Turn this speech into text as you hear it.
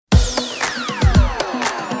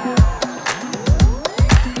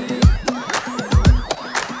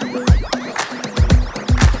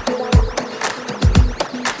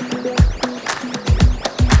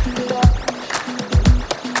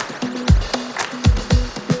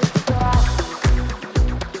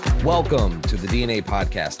Welcome to the DNA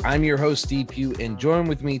Podcast. I'm your host, Steve Pugh, and join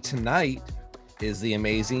with me tonight is the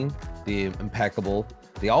amazing, the impeccable,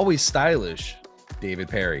 the always stylish David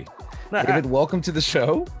Perry. David, welcome to the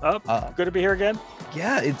show. Good to be here again.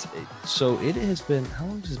 Yeah, it has been, how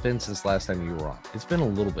long has it been since last time you were on? It's been a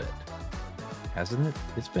little bit, hasn't it?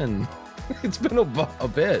 It's been a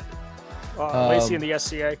bit. Lacey and the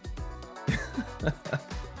SCA.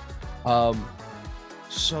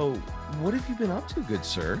 So what have you been up to, good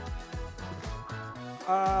sir?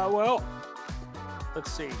 Well,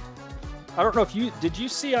 let's see. I don't know if did you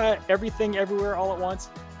see Everything Everywhere All at Once?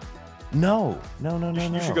 No.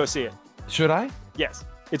 You should go see it. Should I? Yes,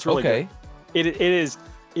 it's really good. It is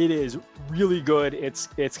really good.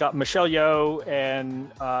 It's got Michelle Yeoh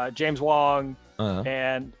and James Wong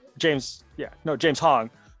and James Hong.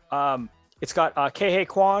 It's got Ke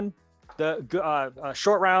Quan, the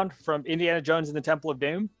short round from Indiana Jones and the Temple of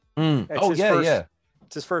Doom.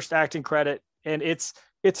 It's his first acting credit, and it's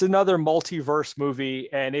another multiverse movie,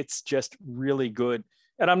 and it's just really good.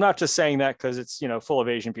 And I'm not just saying that because it's full of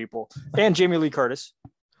Asian people and Jamie Lee Curtis.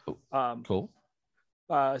 Cool.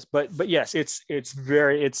 But yes, it's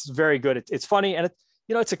very good. It's funny, and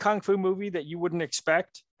it's a kung fu movie that you wouldn't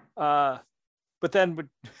expect. But then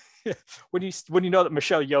when you know that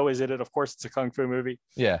Michelle Yeoh is in it, of course it's a kung fu movie.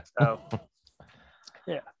 Yeah. So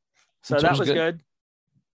yeah. So that was good.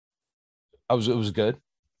 It was good.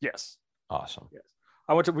 Yes. Awesome. Yes.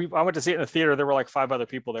 I went to see it in the theater. There were like 5 other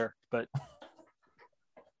people there, but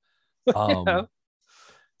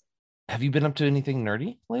have you been up to anything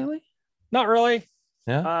nerdy lately? Not really.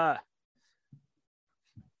 Yeah.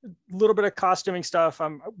 A little bit of costuming stuff.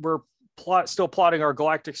 We're still plotting our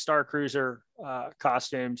Galactic Star Cruiser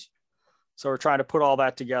costumes, so we're trying to put all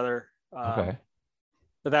that together. Okay.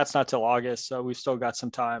 But that's not till August, so we've still got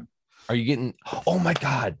some time. Are you getting? Oh my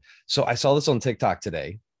God! So I saw this on TikTok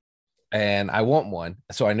today, and I want one.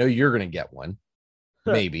 So I know you're gonna get one.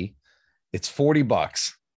 Sure. Maybe it's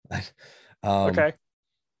 $40. Okay.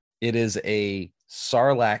 It is a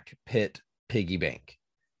Sarlacc pit piggy bank,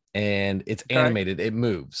 and it's animated. It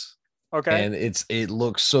moves. Okay. And it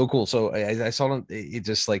looks so cool. So I saw it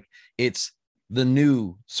just like it's the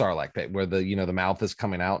new Sarlacc pit where the mouth is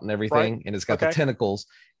coming out and everything, right. And it's got the tentacles,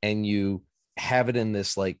 and you have it in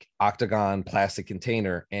this like octagon plastic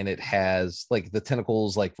container, and it has like the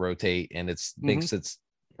tentacles like rotate, and it makes its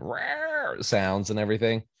sounds and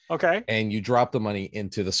everything. Okay. And you drop the money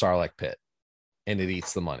into the Sarlacc pit, and it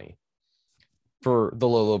eats the money for the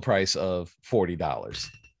low price of $40.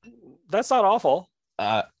 That's not awful.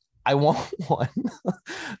 I want one.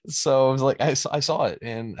 So I was like, I saw it,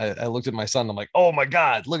 and I looked at my son. I'm like, oh my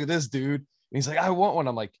God, look at this dude. And he's like, I want one.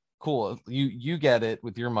 I'm like, cool. You get it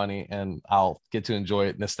with your money, and I'll get to enjoy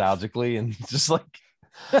it nostalgically, and just like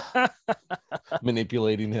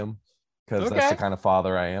manipulating him, because that's the kind of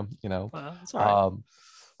father I am, That's all right.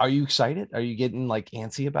 Are you excited? Are you getting like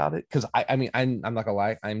antsy about it? Because I'm not gonna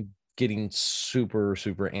lie, I'm getting super,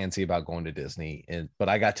 super antsy about going to Disney, but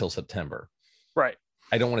I got till September. Right.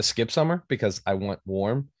 I don't want to skip summer because I want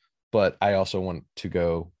warm, but I also want to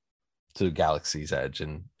go to Galaxy's Edge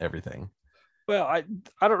and everything. Well, I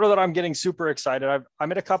don't know that I'm getting super excited.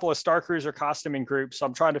 I'm in a couple of Star Cruiser costuming groups, so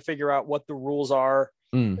I'm trying to figure out what the rules are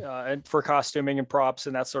and for costuming and props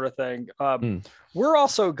and that sort of thing. We're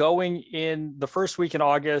also going in the first week in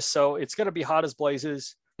August, so it's going to be hot as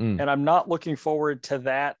blazes, and I'm not looking forward to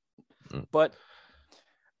that. But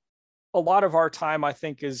a lot of our time, I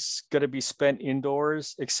think, is going to be spent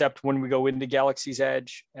indoors, except when we go into Galaxy's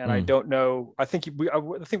Edge. And I don't know. I think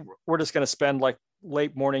we're just going to spend like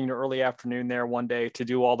late morning to early afternoon there one day to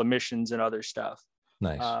do all the missions and other stuff.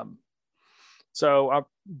 Nice. So I'm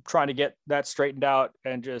trying to get that straightened out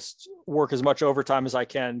and just work as much overtime as I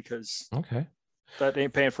can, because that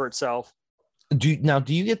ain't paying for itself. Do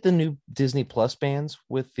you get the new Disney Plus bands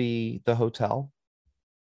with the hotel?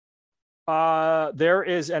 There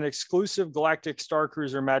is an exclusive Galactic Star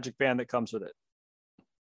Cruiser Magic Band that comes with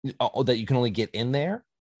it. Oh, that you can only get in there?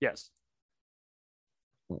 Yes.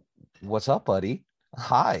 What's up, buddy?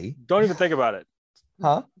 Hi. Don't even think about it.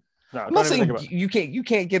 Huh? No, I'm not saying you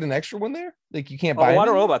can't get an extra one there. Like you can't buy. Oh, I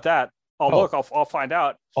don't know about that. Look, I'll find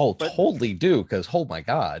out. Oh, totally do, because oh my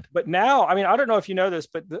God. But now, I mean, I don't know if you know this,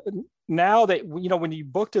 but now that when you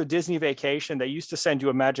booked a Disney vacation, they used to send you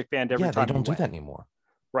a Magic Band every time. They don't do that anymore.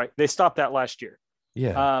 Right. They stopped that last year.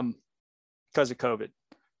 Yeah. Because of COVID.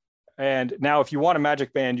 And now if you want a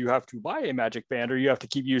Magic Band, you have to buy a Magic Band, or you have to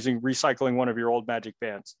keep recycling one of your old Magic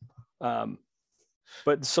Bands.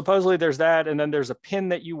 But supposedly there's that. And then there's a pin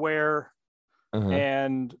that you wear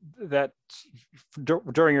and that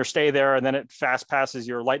during your stay there, and then it fast passes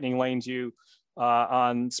your lightning lanes you.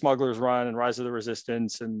 on Smuggler's Run and Rise of the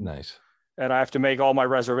Resistance, and nice. And I have to make all my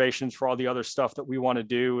reservations for all the other stuff that we want to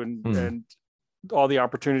do, and all the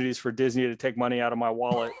opportunities for Disney to take money out of my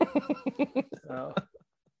wallet.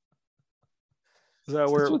 So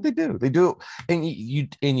that's what they do. They do, and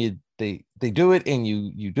they do it, and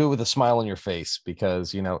you do it with a smile on your face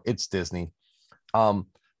because it's Disney.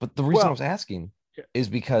 But the reason I was asking is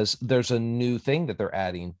because there's a new thing that they're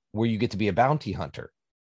adding where you get to be a bounty hunter.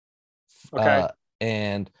 Okay.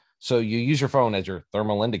 And so you use your phone as your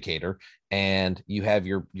thermal indicator, and you have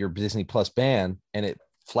your Disney Plus band, and it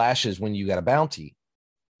flashes when you got a bounty,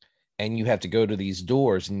 and you have to go to these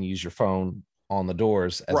doors and use your phone on the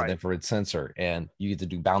doors as an infrared sensor, and you get to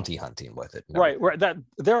do bounty hunting with it. Right. That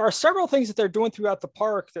there are several things that they're doing throughout the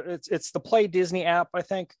park. It's the Play Disney app, I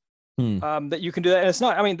think, that you can do that. And it's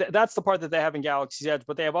not, I mean, that's the part that they have in Galaxy's Edge,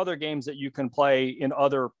 but they have other games that you can play in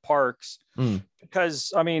other parks.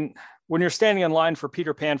 Because, I mean, when you're standing in line for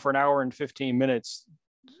Peter Pan for an hour and 15 minutes,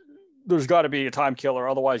 there's got to be a time killer.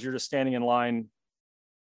 Otherwise, you're just standing in line.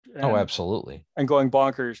 Absolutely. And going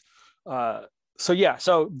bonkers.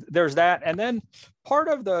 So there's that. And then part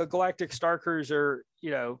of the Galactic Star Cruiser,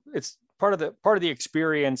 it's part of the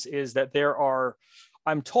experience is that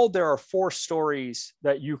I'm told there are 4 stories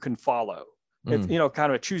that you can follow. It's,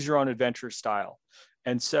 kind of a choose your own adventure style.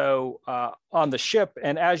 And so on the ship,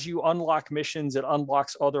 and as you unlock missions, it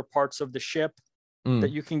unlocks other parts of the ship that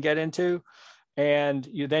you can get into. And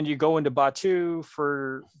you go into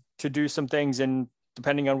Batuu to do some things, and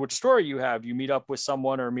depending on which story you have, you meet up with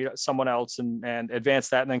someone or meet up someone else and advance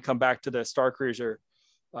that, and then come back to the Star Cruiser.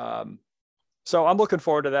 So I'm looking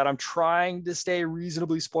forward to that. I'm trying to stay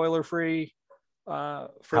reasonably spoiler free. How's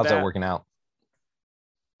that working out?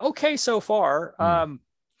 Okay, so far.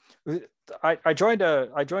 I joined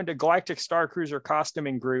a Galactic Star Cruiser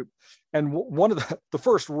costuming group, and one of the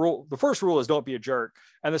first rule is don't be a jerk,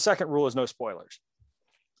 and the second rule is no spoilers.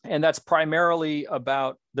 And that's primarily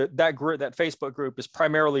about that Facebook group is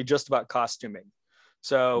primarily just about costuming.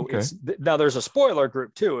 So now there's a spoiler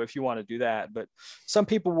group too, if you want to do that, but some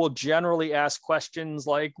people will generally ask questions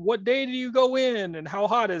like, what day do you go in, and how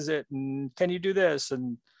hot is it, and can you do this?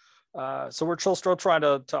 And so we're still trying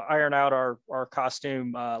to iron out our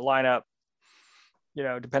costume lineup,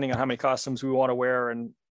 depending on how many costumes we want to wear and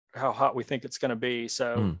how hot we think it's going to be.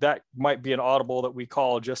 So that might be an audible that we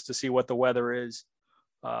call just to see what the weather is.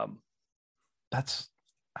 I'm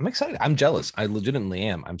excited. I'm jealous. I legitimately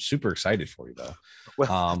am. I'm super excited for you though.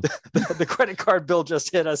 Well, the credit card bill just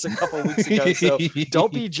hit us a couple of weeks ago, so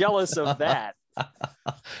don't be jealous of that.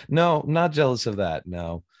 No, not jealous of that.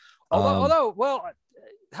 No. Although,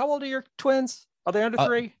 how old are your twins? Are they under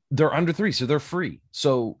 3? They're under 3, so they're free.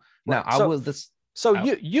 So now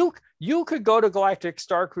you could go to Galactic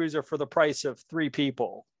Star Cruiser for the price of 3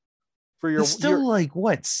 people. For your it's still like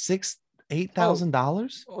what, $8,000?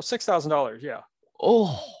 $6,000, yeah.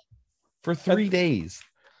 Oh, for 3 days.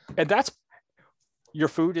 And that's your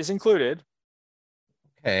food is included.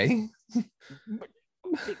 Okay.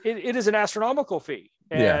 It is an astronomical fee.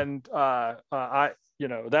 And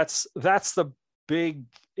that's the big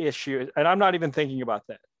issue. And I'm not even thinking about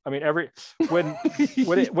that. I mean, when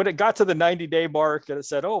it got to the 90-day mark and it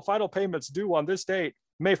said, final payments due on this date,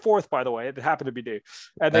 May 4th, by the way, it happened to be due.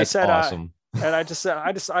 And they said, awesome. And I just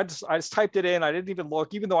typed it in. I didn't even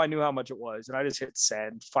look, even though I knew how much it was. And I just hit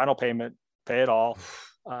send, final payment, pay it all.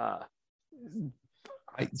 I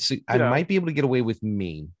might be able to get away with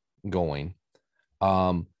me going.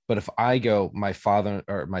 But if I go, my father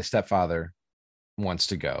or my stepfather wants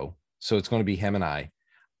to go. So it's going to be him and I.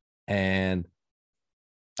 And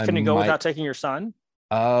can you go without taking your son?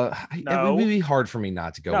 No. It would be hard for me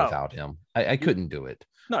not to go without him. I couldn't do it.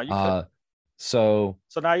 No, you couldn't. So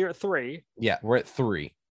now you're at 3. Yeah, we're at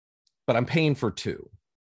 3, but I'm paying for 2.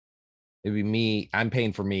 It'd be me. I'm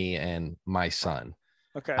paying for me and my son.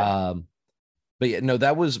 Okay. But yeah, no,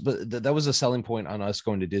 that was a selling point on us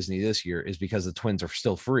going to Disney this year is because the twins are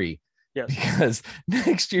still free. Yes. Because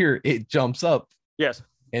next year it jumps up. Yes.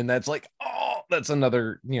 And that's like, that's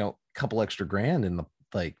another, couple extra grand in the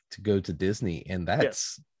to go to Disney, and that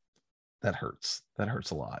hurts. That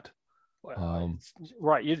hurts a lot. Well,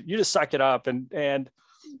 right. You just suck it up and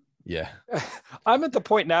yeah. I'm at the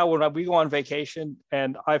point now when we go on vacation,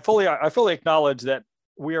 and I fully acknowledge that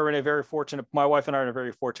we are in a very fortunate, my wife and I are in a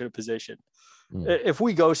very fortunate position. If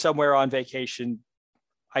we go somewhere on vacation,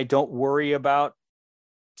 I don't worry about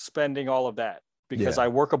spending all of that because I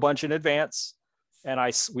work a bunch in advance and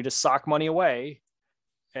we just sock money away.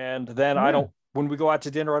 And then when we go out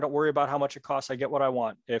to dinner, I don't worry about how much it costs. I get what I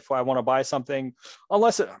want. If I want to buy something,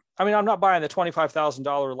 I'm not buying the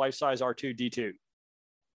 $25,000 life-size R2-D2.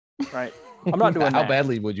 Right. I'm not doing How that.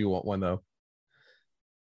 badly would you want one though?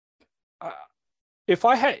 If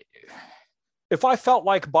I felt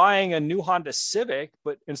like buying a new Honda Civic,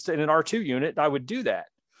 but instead an R2 unit, I would do that.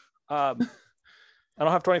 I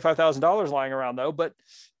don't have $25,000 lying around though, but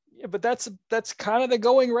that's kind of the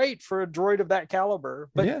going rate for a droid of that caliber.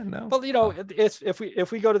 But yeah, no. But it's if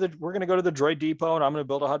we go to we're going to go to the Droid Depot, and I'm going to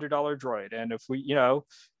build $100 droid. And if we,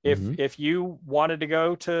 if you wanted to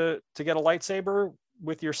go to get a lightsaber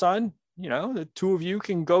with your son, the two of you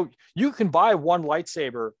can go. You can buy one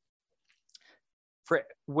lightsaber for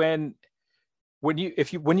when you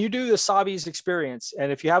do the Savi's experience,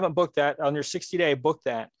 and if you haven't booked that on your 60-day, book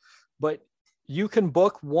that. But you can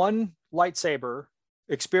book one lightsaber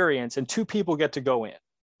experience, and two people get to go in.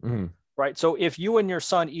 Mm-hmm. Right. So if you and your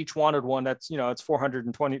son each wanted one, that's, it's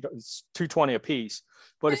 $420, it's $220 a piece.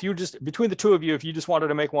 But if you just, between the two of you, if you just wanted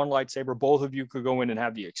to make one lightsaber, both of you could go in and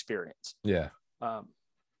have the experience. Yeah. I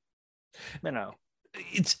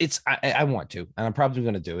want to, and I'm probably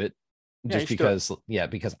going to do it just because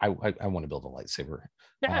I want to build a lightsaber.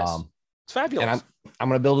 Yes. It's fabulous. And I'm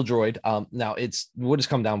going to build a droid. Now we'll just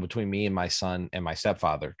come down between me and my son and my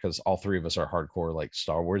stepfather, because all three of us are hardcore, like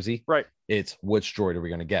Star Warsy. Right. It's which droid are we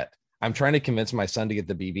going to get? I'm trying to convince my son to get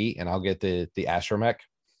the BB, and I'll get the astromech.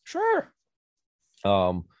 Sure.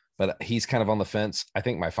 But he's kind of on the fence. I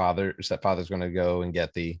think my stepfather's going to go and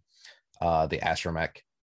get the astromech,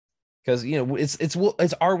 because it's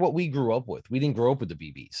what we grew up with. We didn't grow up with the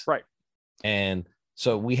BBs, right? And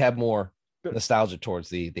so we have more nostalgia towards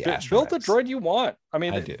the astromech. Build the droid you want. I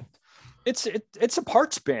mean, I do. It's a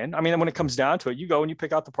parts bin. I mean, when it comes down to it, you go and you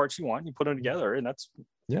pick out the parts you want, and you put them together, and that's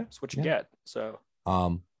what you get. So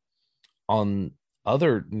on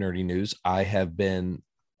other nerdy news, I have been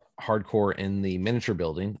hardcore in the miniature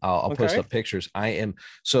building. I'll post up pictures.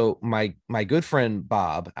 So my good friend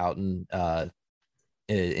Bob out in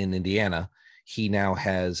Indiana, he now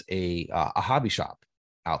has a hobby shop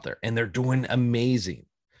out there, and they're doing amazing.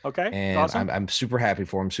 Okay. And awesome. I'm super happy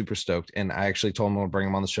for him, super stoked. And I actually told him I'll bring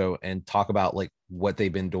him on the show and talk about like what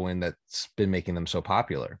they've been doing that's been making them so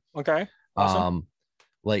popular. Okay. Awesome.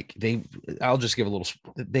 I'll just give a little,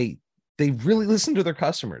 they really listen to their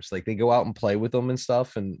customers. Like, they go out and play with them and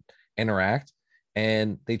stuff and interact,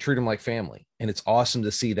 and they treat them like family. And it's awesome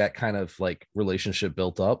to see that kind of like relationship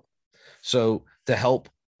built up. So to help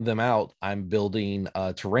them out, I'm building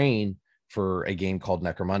terrain for a game called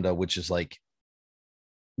Necromunda, which is like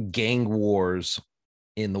gang wars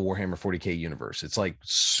in the Warhammer 40K universe. It's like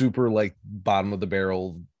super like bottom of the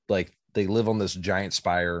barrel. Like, they live on this giant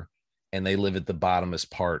spire, and they live at the bottomest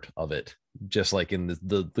part of it, just like in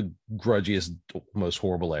the grudgiest, most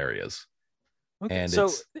horrible areas. Okay. And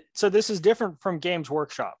so this is different from Games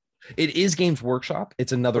Workshop. It is Games Workshop.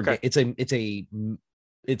 It's another game.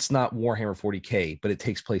 It's not Warhammer 40K, but it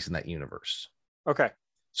takes place in that universe. Okay.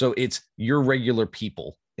 So it's your regular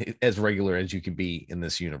people, as regular as you can be in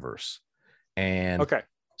this universe. And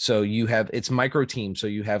so it's micro teams. So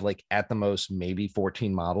you have like at the most maybe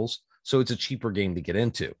 14 models. So it's a cheaper game to get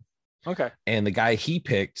into. Okay. And the guy he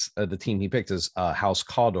picked, the team he picked is House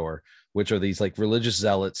Cawdor, which are these like religious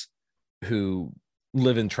zealots who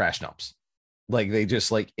live in trash dumps. Like, they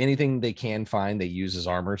just like anything they can find, they use as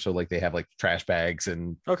armor. So like they have like trash bags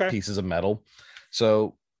and pieces of metal.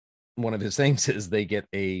 So one of his things is they get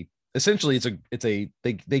they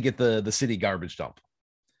get the city garbage dump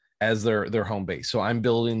as their home base. So I'm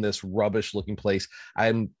building this rubbish looking place.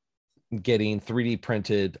 I'm getting 3D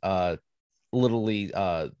printed literally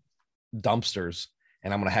dumpsters,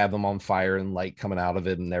 and I'm going to have them on fire and light coming out of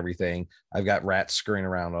it and everything. I've got rats scurrying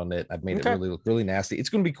around on it. I've made it really look really nasty. It's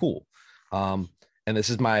going to be cool. And this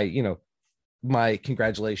is my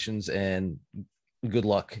congratulations and good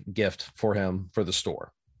luck gift for him for the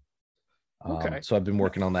store. So I've been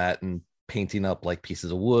working on that and painting up like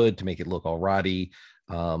pieces of wood to make it look all rotty,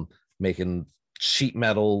 making sheet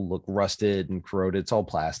metal look rusted and corroded. It's all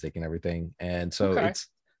plastic and everything. And so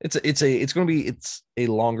it's a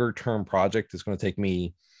longer term project. It's going to take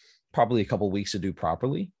me probably a couple of weeks to do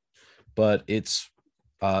properly, but it's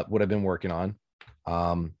what I've been working on.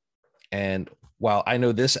 And while I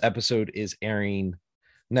know this episode is airing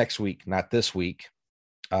next week, not this week,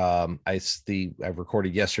 I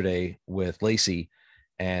recorded yesterday with Lacey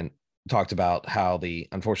and talked about how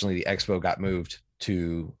unfortunately the expo got moved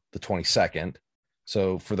to the 22nd.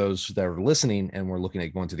 So for those that are listening and we're looking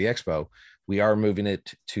at going to the expo, we are moving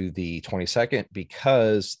it to the 22nd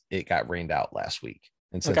because it got rained out last week.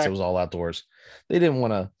 And since it was all outdoors, they didn't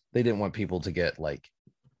want people to get like,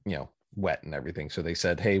 wet and everything. So they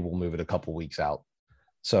said, hey, we'll move it a couple weeks out.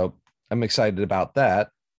 So I'm excited about that.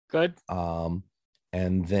 Good.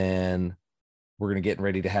 And then we're going to get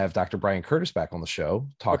ready to have Dr. Brian Curtis back on the show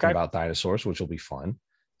talking about dinosaurs, which will be fun.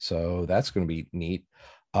 So that's going to be neat.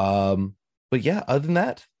 But yeah,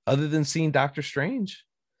 other than seeing Doctor Strange,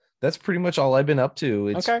 that's pretty much all I've been up to.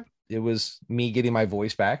 It was me getting my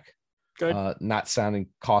voice back. Good. Not sounding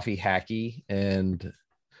coffee hacky, and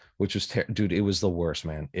which was dude, it was the worst,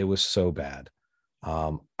 man. It was so bad.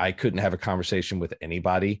 I couldn't have a conversation with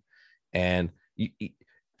anybody, and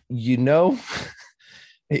you know,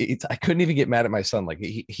 I couldn't even get mad at my son. Like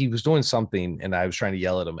he was doing something, and I was trying to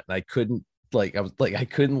yell at him, and I couldn't. I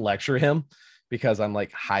couldn't lecture him because I'm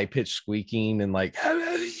like high pitched squeaking and like,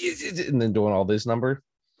 and then doing all this number.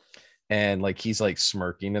 And like, he's like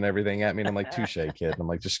smirking and everything at me. And I'm like, touche, kid. And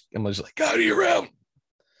I'm just like, go to your room.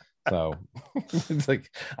 So it's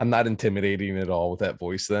like, I'm not intimidating at all with that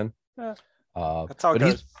voice then. That's how it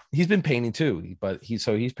goes. He's been painting too, but he's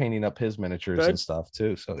painting up his miniatures and stuff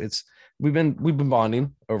too. So we've been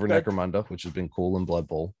bonding over Necromunda, which has been cool, in Blood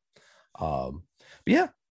Bowl. But yeah,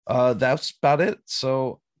 that's about it.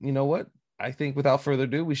 So you know what? I think without further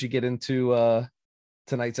ado, we should get into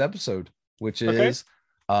tonight's episode, which is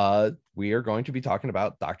we are going to be talking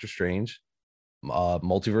about Doctor Strange,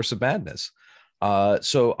 Multiverse of Madness.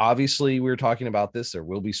 So obviously we're talking about this. There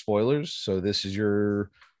will be spoilers. So this is your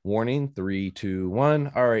warning. 3, 2,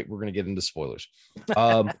 1. All right, we're going to get into spoilers.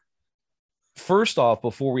 First off,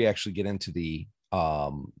 before we actually get into the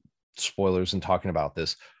spoilers and talking about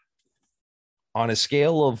this, on a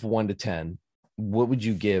scale of 1 to 10, what would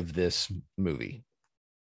you give this movie?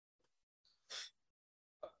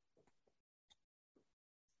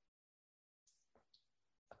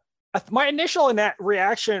 My initial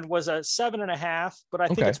reaction was a 7.5, but I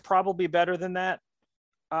think it's probably better than that.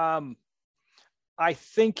 I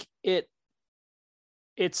think it's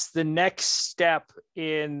the next step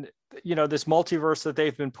in, this multiverse that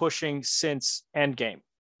they've been pushing since Endgame.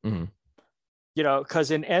 Mm-hmm.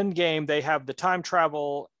 Because in Endgame they have the time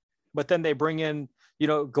travel, but then they bring in,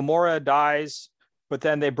 Gamora dies, but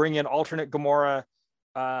then they bring in alternate Gamora,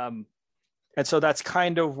 and so that's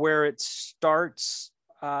kind of where it starts.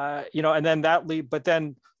 And then but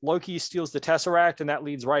then Loki steals the Tesseract, and that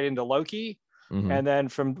leads right into Loki. Mm-hmm. And then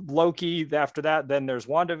from Loki, after that, then there's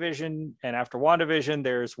WandaVision, and after WandaVision,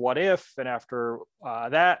 there's What If, and after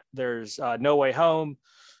that, there's No Way Home.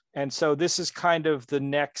 And so this is kind of the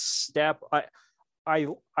next step.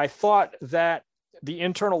 I thought that the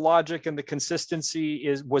internal logic and the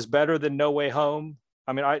consistency was better than No Way Home.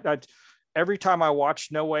 I mean, I every time I watch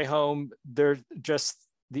No Way Home, they're just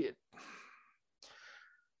the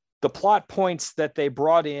plot points that they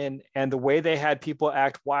brought in and the way they had people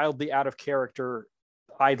act wildly out of character.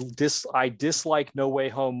 I dislike No Way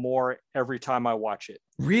Home more every time I watch it.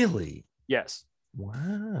 Really? Yes.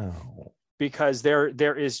 Wow. Because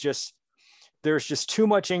there's just too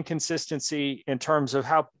much inconsistency in terms of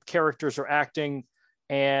how characters are acting,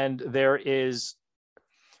 and there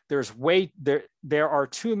are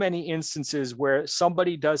too many instances where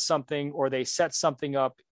somebody does something or they set something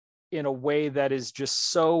up in a way that is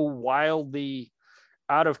just so wildly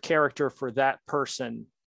out of character for that person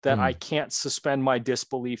that I can't suspend my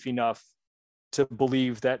disbelief enough to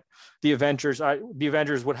believe that the Avengers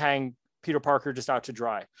would hang Peter Parker just out to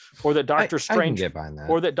dry, or that Doctor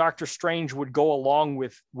Strange would go along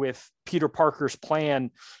with Peter Parker's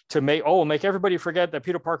plan to make everybody forget that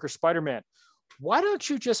Peter Parker's Spider-Man. Why don't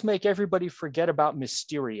you just make everybody forget about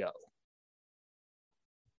Mysterio?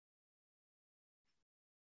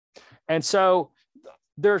 And so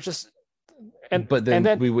there's just, but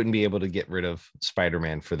then we wouldn't be able to get rid of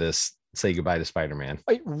Spider-Man for this. Say goodbye to Spider-Man.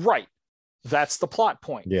 Right. That's the plot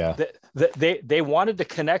point. Yeah. They wanted to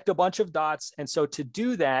connect a bunch of dots. And so to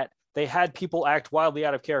do that, they had people act wildly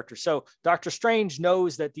out of character. So Doctor Strange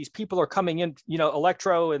knows that these people are coming in,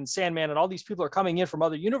 Electro and Sandman and all these people are coming in from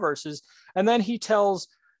other universes. And then he tells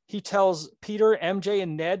Peter, MJ,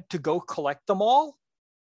 and Ned to go collect them all.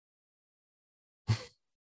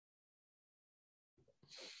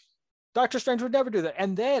 Doctor Strange would never do that.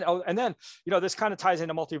 And then, this kind of ties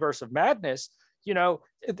into Multiverse of Madness.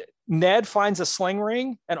 Ned finds a sling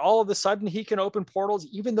ring, and all of a sudden he can open portals,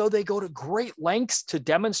 even though they go to great lengths to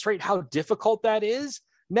demonstrate how difficult that is.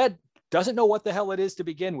 Ned doesn't know what the hell it is to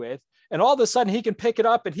begin with. And all of a sudden he can pick it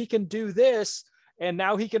up and he can do this. And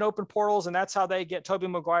now he can open portals. And that's how they get Tobey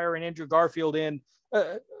Maguire and Andrew Garfield in.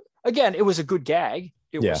 Again, it was a good gag.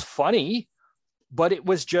 It was funny, but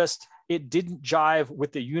it didn't jive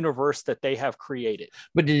with the universe that they have created.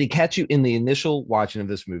 But did it catch you in the initial watching of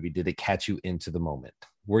this movie? Did it catch you into the moment?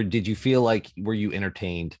 Where did you feel like, were you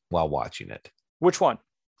entertained while watching it? Which one?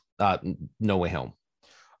 No Way Home.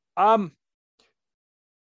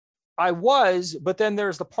 I was, but then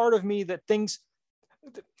there's the part of me that things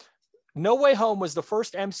No Way Home was the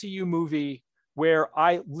first MCU movie where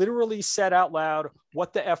I literally said out loud,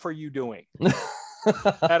 "What the F are you doing?"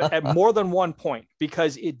 at more than one point,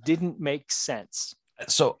 because it didn't make sense.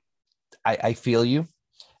 So I feel you,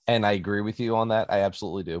 and I agree with you on that. I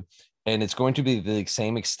absolutely do. And it's going to be the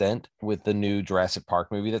same extent with the new Jurassic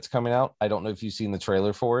Park movie that's coming out. I don't know if you've seen the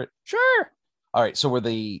trailer for it. Sure. All right. So where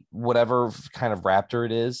the whatever kind of raptor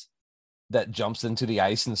it is that jumps into the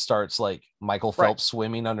ice and starts like Michael Phelps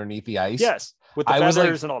swimming underneath the ice. Yes. With the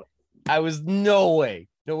feathers and all that. I was no way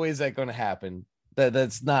is that going to happen.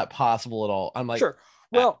 That's not possible at all. I'm like, sure.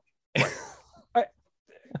 Well,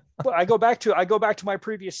 I go back to my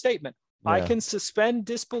previous statement. Yeah. I can suspend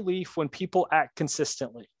disbelief when people act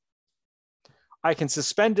consistently. I can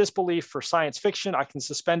suspend disbelief for science fiction. I can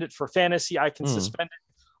suspend it for fantasy. I can suspend it.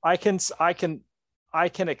 I can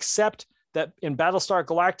accept that in Battlestar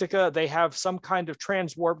Galactica, they have some kind of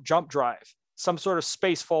transwarp jump drive, some sort of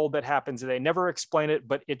space fold that happens. They never explain it,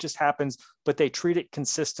 but it just happens, but they treat it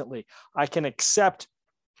consistently. I can accept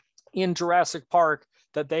in Jurassic Park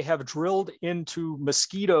that they have drilled into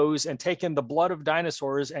mosquitoes and taken the blood of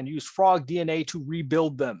dinosaurs and used frog DNA to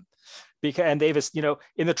rebuild them. And they've,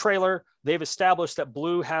 in the trailer, they've established that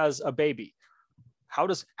Blue has a baby. How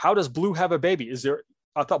does Blue have a baby?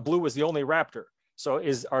 I thought Blue was the only raptor. So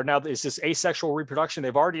is this asexual reproduction?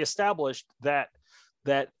 They've already established that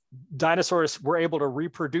dinosaurs were able to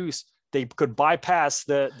reproduce. They could bypass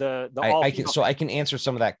I can answer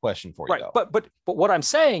some of that question for you. Right. But what I'm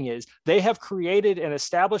saying is they have created an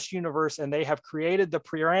established universe, and they have created the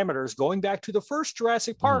parameters going back to the first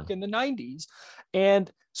Jurassic Park in the 90s.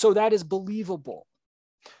 And so that is believable.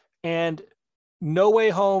 And No Way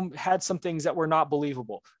Home had some things that were not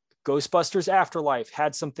believable. Ghostbusters Afterlife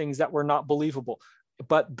had some things that were not believable.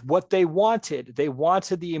 But what they wanted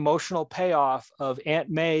the emotional payoff of Aunt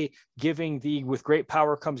May giving the "with great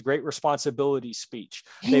power comes great responsibility" speech.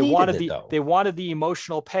 They wanted the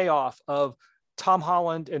emotional payoff of Tom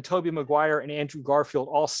Holland and Tobey Maguire and Andrew Garfield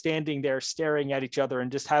all standing there staring at each other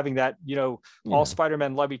and just having that, all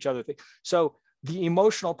Spider-Men love each other thing. So the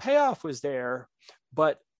emotional payoff was there,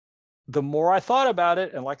 but the more I thought about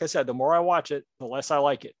it, and like I said, the more I watch it, the less I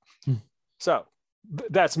like it. So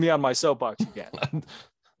that's me on my soapbox again.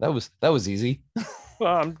 that was easy.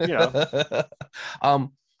 So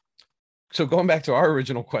going back to our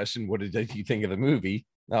original question, what did you think of the movie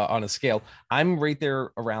on a scale? I'm right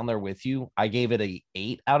there around there with you. I gave it a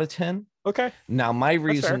 8 out of 10. Okay. Now my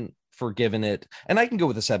reason for giving it, and I can go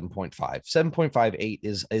with a 7.5. 7.58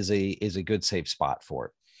 is a good safe spot for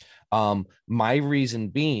it. My reason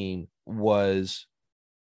being was,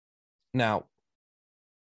 now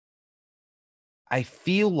I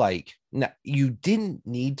feel like you didn't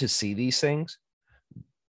need to see these things,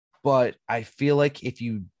 but I feel like if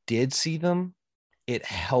you did see them, it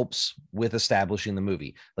helps with establishing the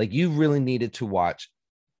movie. Like, you really needed to watch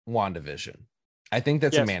WandaVision. I think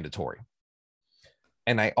that's a mandatory.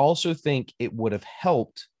 And I also think it would have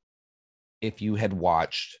helped if you had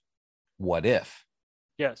watched What If.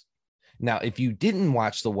 Yes. Now, if you didn't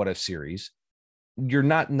watch the What If series, you're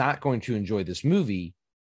not going to enjoy this movie,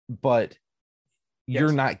 but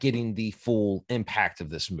you're not getting the full impact of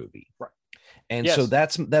this movie. Right. And so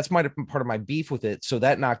that's part of my beef with it. So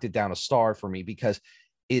that knocked it down a star for me, because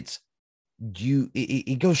it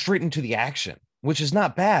goes straight into the action, which is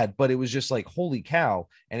not bad, but it was just like, holy cow.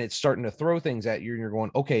 And it's starting to throw things at you and you're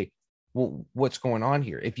going, okay, well, what's going on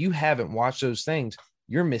here? If you haven't watched those things,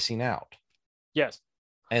 you're missing out. Yes.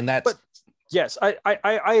 And that's, yes,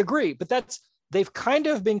 I agree, but they've kind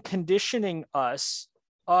of been conditioning us,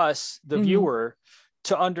 the viewer,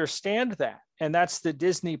 to understand that. And that's the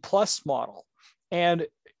Disney Plus model. And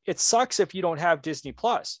it sucks if you don't have Disney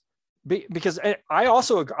Plus, because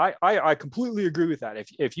I completely agree with that.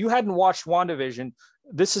 If you hadn't watched WandaVision,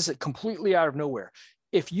 this is completely out of nowhere.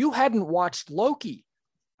 If you hadn't watched Loki,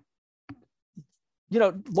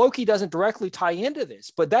 Loki doesn't directly tie into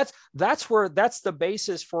this, but that's the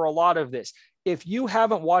basis for a lot of this. If you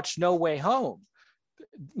haven't watched No Way Home,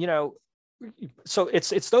 so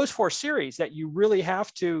it's those 4 series that you really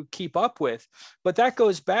have to keep up with. But that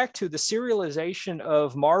goes back to the serialization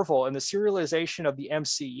of Marvel and the serialization of the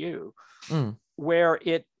MCU, where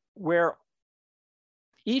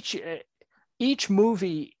each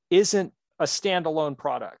movie isn't a standalone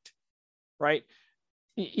product, right?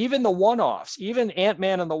 Even the one-offs, even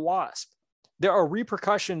Ant-Man and the Wasp, there are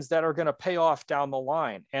repercussions that are going to pay off down the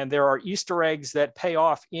line, and there are Easter eggs that pay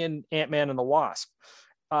off in Ant-Man and the Wasp.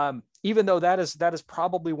 Even though that is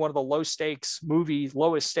probably one of the lowest stakes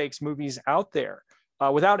movies out there.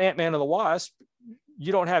 Without Ant-Man and the Wasp,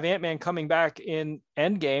 you don't have Ant-Man coming back in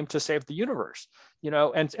Endgame to save the universe,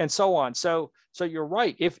 and so on. So you're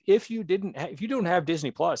right. If you don't have Disney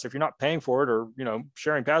Plus, if you're not paying for it or,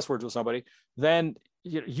 sharing passwords with somebody, then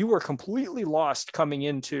you were completely lost coming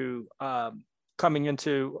into it's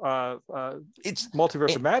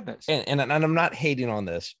Multiverse of Madness. And I'm not hating on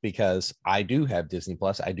this, because I do have Disney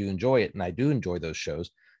Plus. I do enjoy it, and I do enjoy those shows,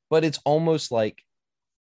 but it's almost like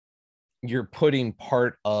you're putting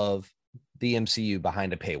part of the MCU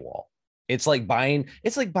behind a paywall. It's like buying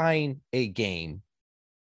a game,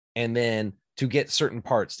 and then to get certain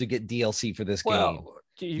parts, to get DLC for this game,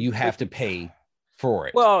 you have to pay for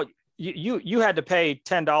it. Well, you had to pay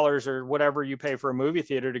 $10 or whatever you pay for a movie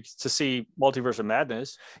theater to see Multiverse of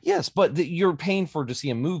Madness. Yes, but you're paying to see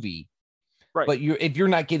a movie, right? But if you're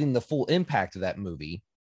not getting the full impact of that movie,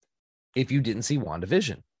 if you didn't see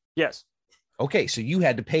WandaVision, yes, okay, so you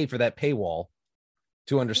had to pay for that paywall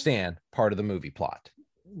to understand part of the movie plot.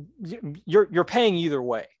 You're paying either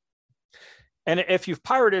way. And if you've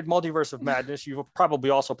pirated Multiverse of Madness, you've probably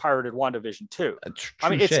also pirated WandaVision too. I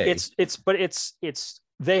mean, it's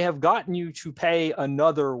they have gotten you to pay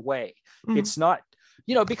another way. Mm-hmm. It's not,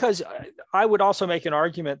 because I would also make an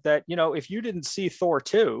argument that, if you didn't see Thor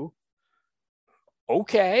 2,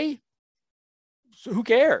 okay, so who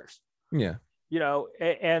cares? Yeah.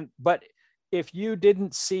 But if you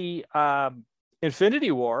didn't see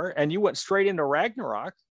Infinity War and you went straight into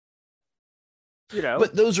Ragnarok,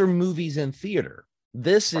 but those are movies in theater.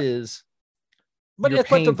 This right. is, but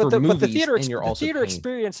the theater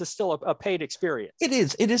experience is still a paid experience. It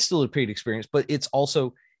is still a paid experience, but it's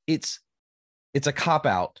also it's a cop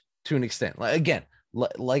out to an extent.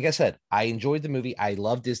 Like I said, I enjoyed the movie. I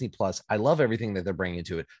love Disney Plus. I love everything that they're bringing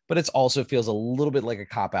to it, but it also feels a little bit like a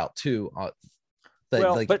cop out too. But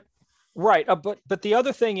the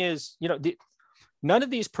other thing is, none of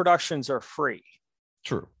these productions are free.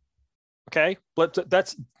 True. Okay, but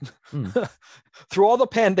that's through all the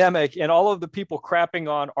pandemic and all of the people crapping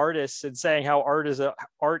on artists and saying how art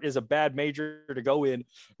is a bad major to go in.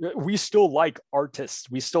 We still like artists.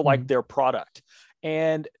 We still like their product.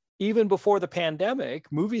 And even before the pandemic,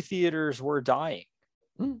 movie theaters were dying.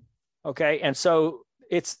 Okay, and so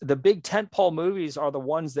it's the big tentpole movies are the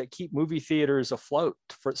ones that keep movie theaters afloat,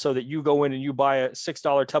 so that you go in and you buy a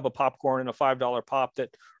 $6 tub of popcorn and a $5 pop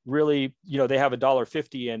that really, they have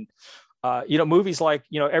 $1.50 and. Movies like,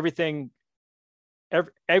 everything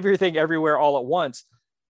everywhere all at once.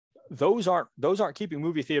 Those aren't keeping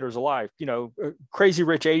movie theaters alive. Crazy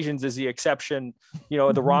Rich Asians is the exception.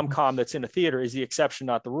 The rom-com that's in a theater is the exception,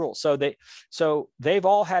 not the rule. So they've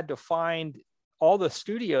all had to all the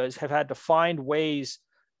studios have had to find ways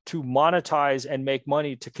to monetize and make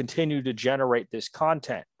money to continue to generate this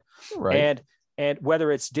content. Right. And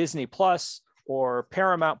whether it's Disney Plus or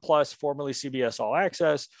Paramount Plus, formerly CBS All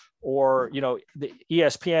Access, or the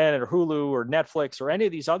ESPN or Hulu or Netflix or any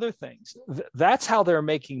of these other things, that's how they're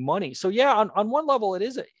making money. So yeah, on one level it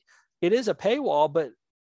is a paywall, but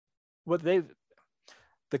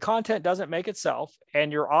the content doesn't make itself,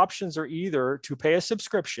 and your options are either to pay a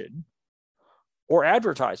subscription or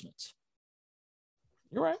advertisements.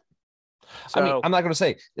 You're right. So, I mean, I'm not going to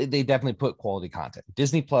say they definitely put quality content.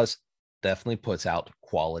 Disney Plus definitely puts out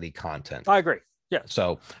quality content. I agree. Yeah.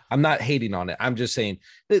 So I'm not hating on it. I'm just saying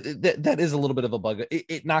that is a little bit of a bug.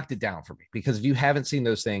 It knocked it down for me, because if you haven't seen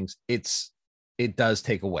those things, it does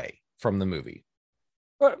take away from the movie.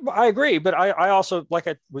 But I agree. But I also, like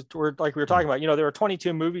we were talking about, there are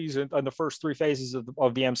 22 movies in the first three phases of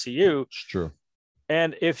the MCU. It's true.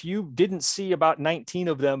 And if you didn't see about 19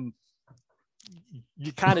 of them,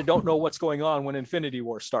 you kind of don't know what's going on when Infinity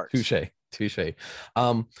War starts. Touche.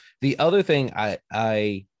 The other thing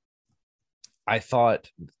I thought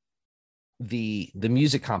the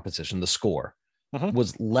music composition, the score,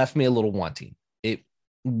 was left me a little wanting. It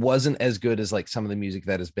wasn't as good as like some of the music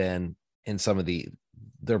that has been in some of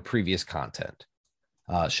their previous content.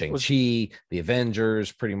 Shang-Chi, the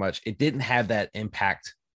Avengers, pretty much. It didn't have that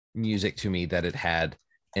impact music to me that it had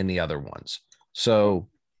in the other ones. So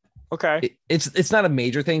okay, it's not a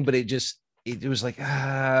major thing, but it was like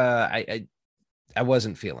I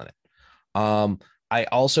wasn't feeling it. I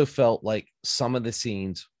also felt like some of the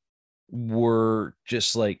scenes were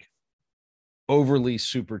just like overly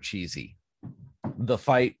super cheesy. The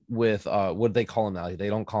fight with what do they call him now? They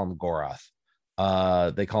don't call him Goroth.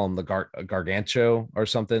 They call him the Gargancho or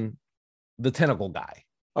something. The tentacle guy.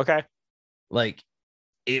 Okay. Like,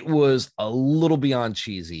 it was a little beyond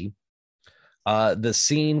cheesy. The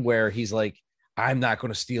scene where he's like, I'm not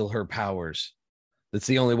going to steal her powers. That's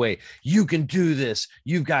the only way. You can do this.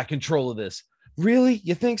 You've got control of this. Really?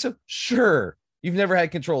 You think so? Sure. You've never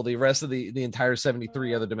had control the rest of the entire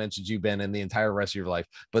 73 other dimensions you've been in the entire rest of your life.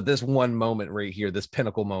 But this one moment right here, this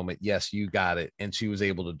pinnacle moment, yes, you got it. And she was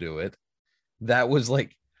able to do it. That was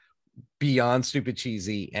like beyond stupid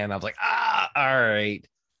cheesy. And I was like, all right.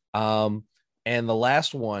 And the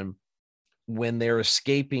last one, when they're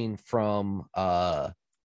escaping from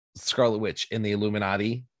Scarlet Witch in the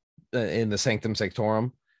Illuminati, in the Sanctum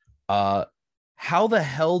Sanctorum, how the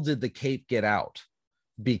hell did the cape get out?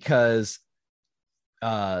 Because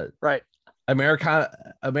right,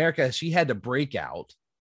 America, she had to break out,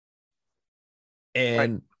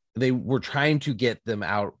 and right. They were trying to get them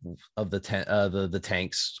out of the the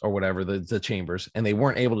tanks or whatever, the chambers, and they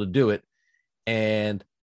weren't able to do it. And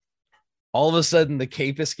all of a sudden, the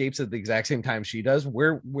cape escapes at the exact same time she does.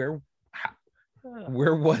 Where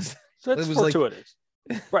was so it's fortuitous,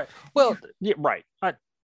 like, right? Well, yeah, right. I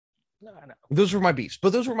know. Those were my beefs,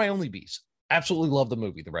 but those were my only beefs. Absolutely love the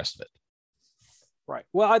movie. The rest of it, right?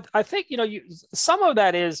 Well, I think some of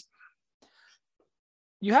that is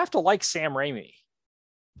you have to like Sam Raimi.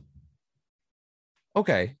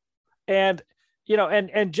 Okay. And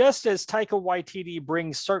and just as Taika Waititi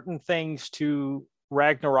brings certain things to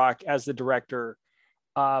Ragnarok as the director,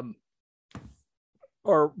 or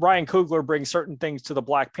Ryan Coogler brings certain things to the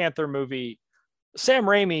Black Panther movie, Sam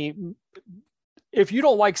Raimi, if you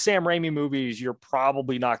don't like Sam Raimi movies, you're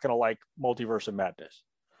probably not going to like Multiverse of Madness.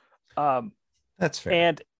 That's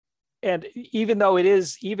fair. And even though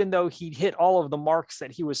he hit all of the marks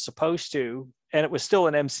that he was supposed to, and it was still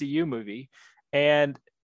an MCU movie, and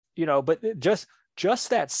but just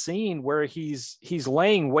that scene where he's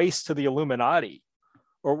laying waste to the Illuminati,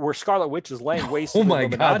 or where Scarlet Witch is laying waste to the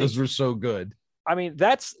Illuminati. Oh my God, those were so good. I mean,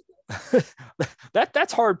 that's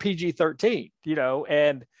that's hard PG-13,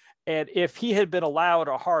 and if he had been allowed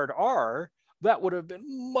a hard R, that would have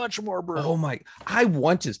been much more brutal. Oh my, I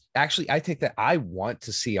take that. I want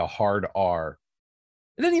to see a hard R.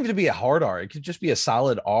 It doesn't even be a hard R. It could just be a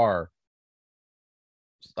solid R.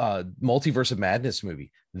 Multiverse of Madness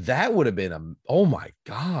movie. That would have been oh my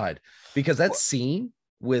God, because that scene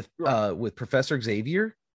with Professor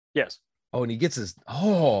Xavier. Yes. Oh, and he gets his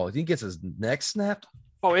neck snapped.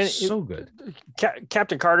 Oh, and so good.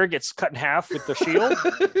 Captain Carter gets cut in half with the shield.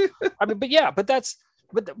 I mean, but that's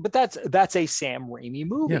a Sam Raimi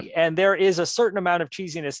movie, and there is a certain amount of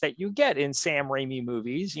cheesiness that you get in Sam Raimi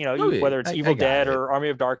movies. Whether it's Evil Dead or Army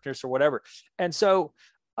of Darkness or whatever. And so,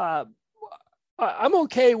 I'm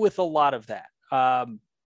okay with a lot of that.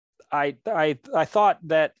 I thought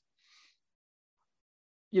that,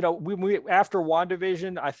 we after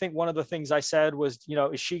WandaVision, I think one of the things I said was,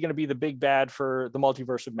 is she going to be the big bad for the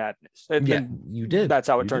Multiverse of Madness? And you did. That's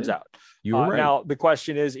how it turns out. You were right. Now the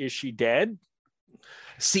question is she dead?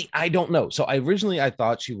 See, I don't know. So I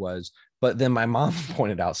thought she was, but then my mom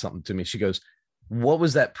pointed out something to me. She goes, "What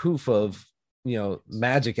was that poof of,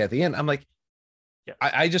 magic at the end?" I'm like, yeah.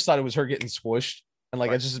 I just thought it was her getting squished, and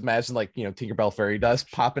like, right. I just imagined like, Tinkerbell fairy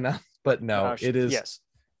dust popping out, but no, it is. Yes,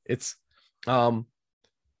 it's,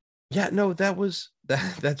 yeah, no,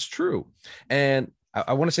 that's true. And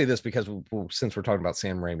I want to say this because since we're talking about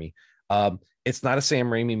Sam Raimi, it's not a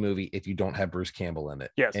Sam Raimi movie if you don't have Bruce Campbell in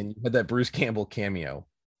it. Yes, and you had that Bruce Campbell cameo.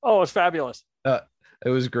 Oh, it's fabulous. It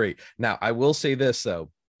was great. Now I will say this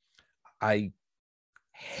though, I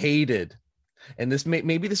hated. And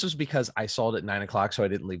maybe this was because I saw it at 9:00, so I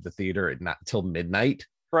didn't leave the theater not until midnight.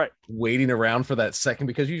 Right. Waiting around for that second,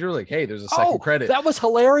 because usually like, hey, there's a second credit. That was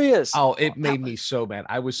hilarious. Oh, it made me so mad.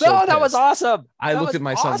 I was so pissed. That was awesome. I looked at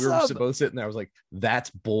my son. We were both sitting there. I was like, that's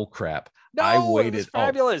bull crap. No, I waited. It was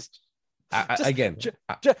fabulous.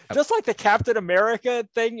 Just like the Captain America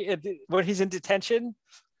thing when he's in detention.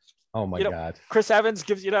 Oh my God. Chris Evans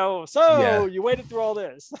gives, you waited through all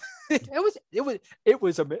this. it was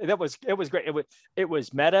great. It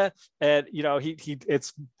was meta, and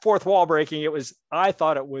it's fourth wall breaking. I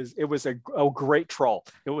thought it was a great troll.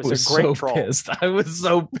 It was a great troll. Pissed. I was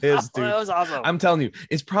so pissed, dude. That was awesome. I'm telling you,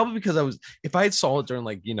 it's probably because if I had saw it during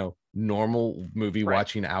like, normal movie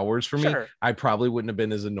watching hours for me, I probably wouldn't have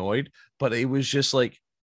been as annoyed, but it was just like,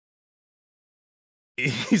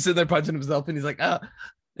 he's sitting there punching himself and he's like, oh.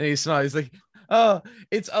 And he's like, "Oh,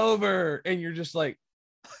 it's over," and you're just like,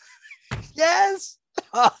 "Yes,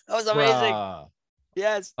 that was amazing."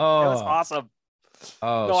 Yes, that was awesome.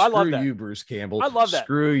 Oh, no, I love that. You, Bruce Campbell. I love that.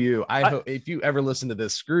 Screw you. I hope if you ever listen to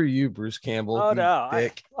this, screw you, Bruce Campbell. Oh no,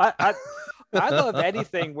 I love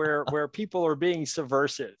anything where people are being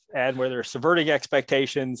subversive and where they're subverting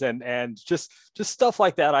expectations and just stuff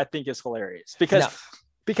like that. I think is hilarious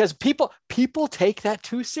because people take that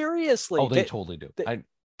too seriously. Oh, they totally do.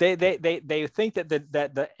 They think that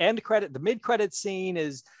the end credit, the mid credit scene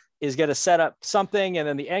is is going to set up something, and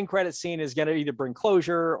then the end credit scene is going to either bring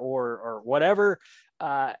closure or whatever.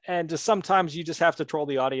 And just sometimes you just have to troll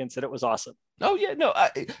the audience, and it was awesome. Oh yeah, no.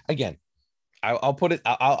 Again, I'll put it.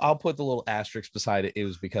 I'll put the little asterisk beside it. It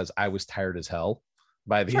was because I was tired as hell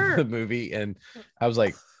by the end of the movie, and I was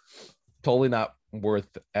like, totally not worth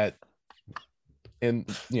X in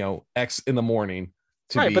the morning.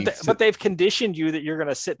 But they've conditioned you that you're going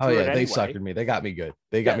to sit through it anyway. They suckered me. They got me good.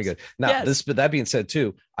 Me good. Now, but that being said,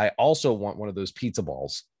 too, I also want one of those pizza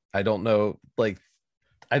balls. I don't know,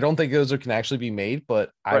 I don't think those can actually be made,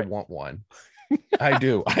 but I want one. I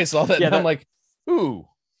do. I saw that, and I'm like, ooh,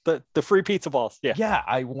 the free pizza balls. Yeah.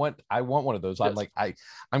 I want one of those. Yes. I'm like,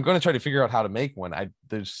 I'm going to try to figure out how to make one.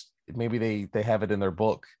 Maybe they have it in their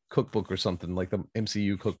cookbook or something, like the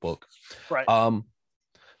MCU cookbook. Right.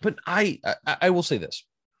 But I will say this.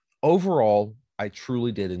 Overall, I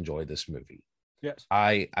truly did enjoy this movie. Yes.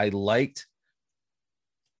 I liked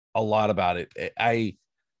a lot about it. I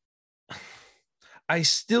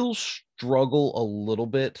still struggle a little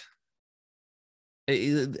bit.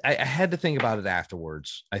 I had to think about it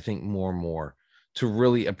afterwards, I think more and more, to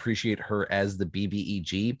really appreciate her as the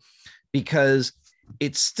BBEG, because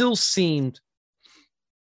it still seemed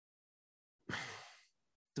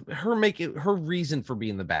her reason for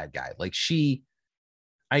being the bad guy. Like,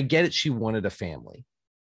 I get it. She wanted a family.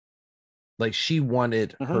 Like, she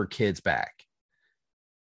wanted her kids back,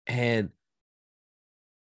 and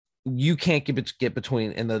you can't get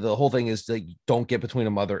between. And the whole thing is that you don't get between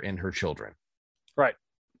a mother and her children. Right.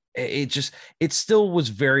 It still was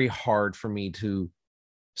very hard for me to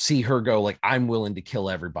see her go, like, I'm willing to kill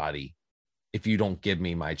everybody if you don't give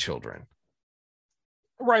me my children.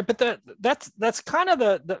 Right, but that's kind of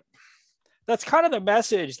the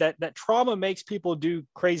message that trauma makes people do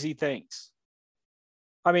crazy things.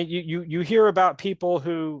 I mean, you hear about people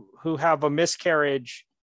who have a miscarriage,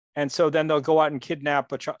 and so then they'll go out and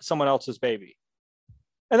kidnap someone else's baby,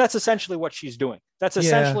 and that's essentially what she's doing. That's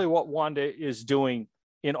essentially what Wanda is doing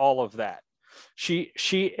in all of that. She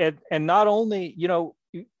and not only,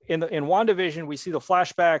 in WandaVision we see the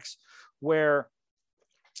flashbacks where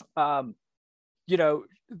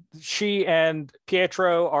she and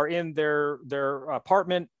Pietro are in their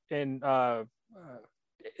apartment in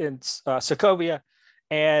Sokovia,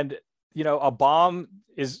 and a bomb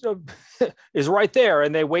is right there,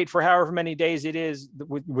 and they wait for however many days it is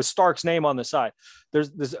with Stark's name on the side.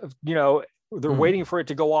 There's they're waiting for it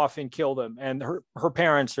to go off and kill them, and her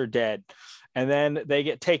parents are dead. And then they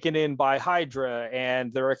get taken in by Hydra,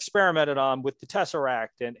 and they're experimented on with the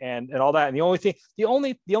Tesseract and all that. And the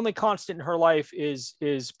only constant in her life is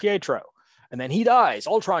Pietro. And then he dies.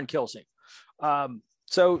 Ultron kills him.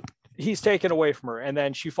 So he's taken away from her. And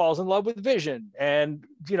then she falls in love with Vision. And,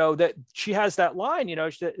 that she has that line,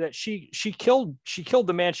 that she killed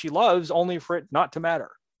the man she loves only for it not to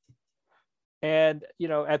matter. And,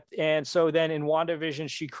 and so then in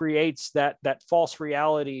WandaVision, she creates that false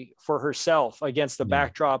reality for herself against the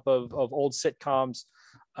backdrop of old sitcoms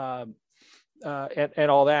and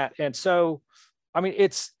all that. And so, I mean,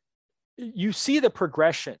 you see the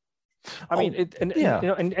progression. I mean, and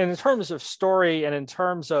in terms of story and in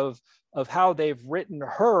terms of how they've written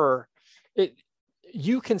her,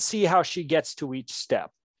 you can see how she gets to each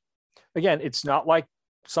step. Again, it's not like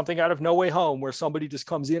something out of No Way Home where somebody just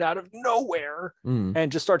comes in out of nowhere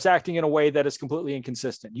and just starts acting in a way that is completely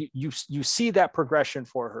inconsistent. You see that progression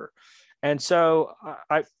for her. And so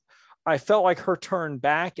I felt like her turn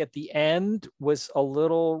back at the end was a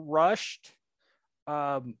little rushed.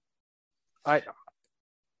 I liked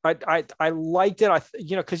it.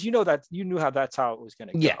 Because that you knew how that's how it was going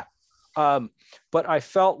to go. Yeah. But I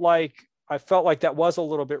felt like that was a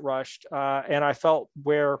little bit rushed. And I felt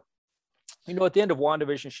where, at the end of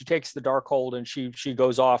WandaVision, she takes the Darkhold and she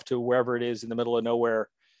goes off to wherever it is in the middle of nowhere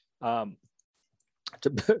to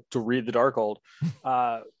read the Darkhold.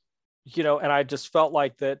 And I just felt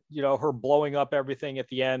like that, her blowing up everything at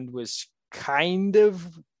the end was kind of,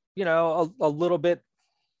 a little bit.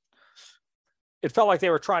 It felt like they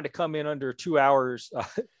were trying to come in under 2 hours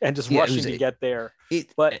and just rushing to get there.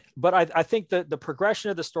 But I think that the progression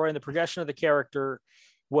of the story and the progression of the character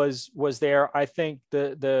was there. I think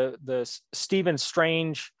the Stephen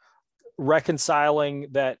Strange reconciling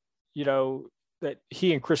that, that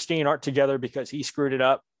he and Christine aren't together because he screwed it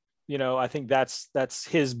up. I think that's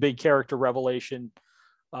his big character revelation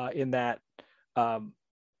in that.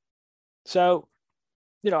 So,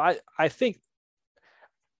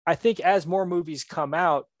 I think as more movies come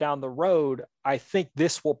out down the road, I think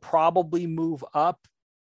this will probably move up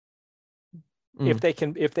if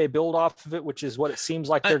they build off of it, which is what it seems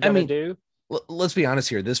like they're going to do. Let's be honest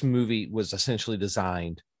here. This movie was essentially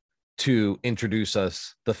designed to introduce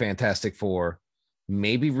us the Fantastic Four,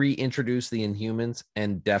 maybe reintroduce the Inhumans,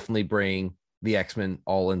 and definitely bring the X-Men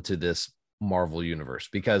all into this Marvel universe,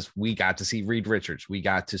 because we got to see Reed Richards, we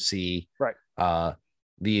got to see the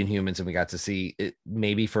Inhumans, and we got to see it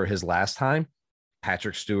maybe for his last time,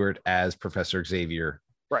 Patrick Stewart as Professor Xavier,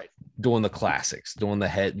 doing the classics, doing the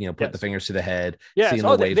head, put the fingers to the head. Yes.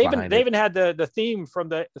 Oh, they even had the theme from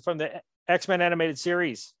the X-Men animated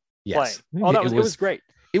series. Yes. Playing. Oh, it was great.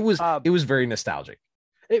 It was very nostalgic.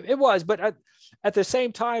 It was, but at the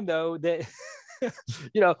same time, though, that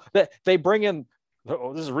they bring in,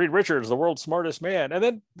 oh, this is Reed Richards, the world's smartest man,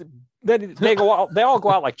 and then they all go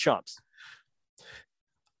out like chumps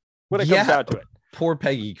when it comes down to it. Poor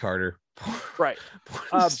Peggy Carter. Right.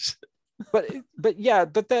 But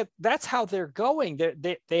that's how they're going.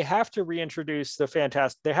 They have to reintroduce the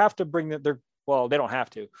Fantastic. They have to bring well, they don't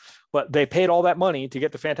have to, but they paid all that money to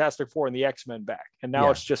get the Fantastic Four and the X-Men back. And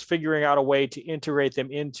now it's just figuring out a way to integrate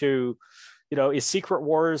them into, is Secret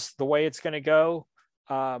Wars the way it's going to go?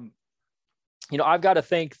 I've got to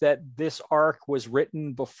think that this arc was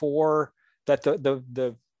written before that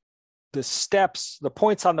the steps, the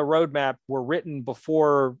points on the roadmap were written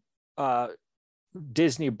before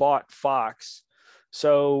Disney bought Fox.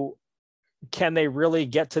 So can they really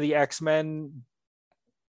get to the X-Men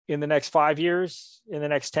in the next 5 years, in the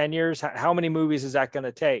next 10 years? How many movies is that going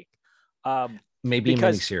to take? Maybe a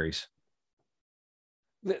miniseries.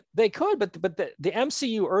 They could, but the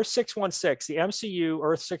MCU Earth 616, the MCU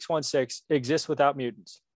Earth 616 exists without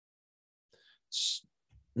mutants.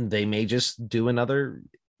 They may just do another.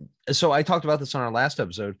 So I talked about this on our last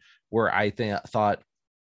episode, where I thought,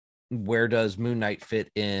 where does Moon Knight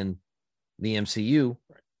fit in the MCU?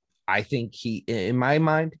 I think in my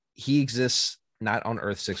mind, he exists not on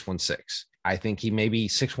Earth 616. I think he may be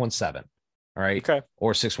 617, all right? Okay.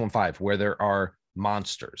 Or 615, where there are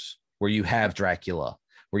monsters, where you have Dracula,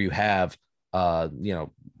 where you have,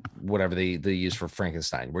 whatever they use for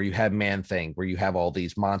Frankenstein, where you have Man-Thing, where you have all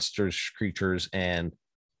these monsters, creatures, and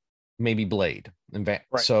maybe Blade.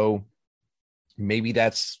 So maybe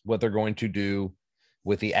that's what they're going to do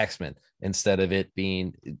with the X-Men, instead of it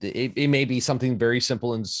being, it may be something very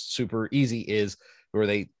simple and super easy, is where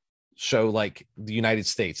they show like the United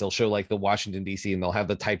States, they'll show like the Washington DC, and they'll have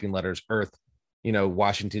the typing letters Earth,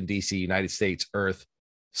 Washington DC, United States, Earth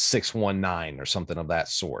 619 or something of that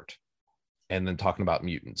sort, and then talking about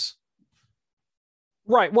mutants.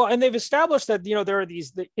 Right. Well, and they've established that there are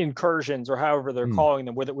these incursions, or however they're calling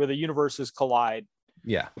them, where the universes collide.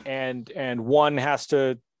 Yeah. And one has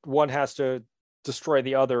to destroy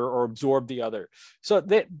the other or absorb the other. So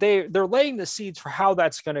they're laying the seeds for how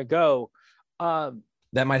that's going to go.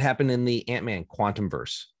 That might happen in the Ant-Man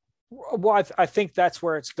Quantumverse. Well, I think that's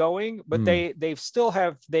where it's going, but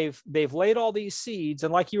they've laid all these seeds,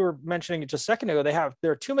 and like you were mentioning just a second ago,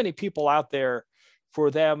 there are too many people out there for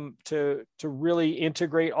them to really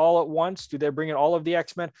integrate all at once. Do they bring in all of the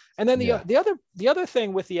X-Men? And then the other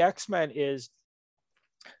thing with the X-Men is,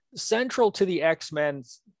 central to the X-Men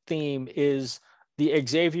theme is the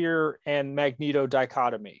Xavier and Magneto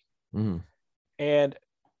dichotomy. And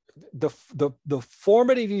the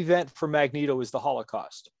formative event for Magneto is the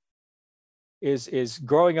Holocaust, is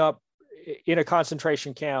growing up in a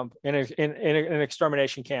concentration camp, in an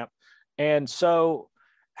extermination camp. And so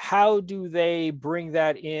how do they bring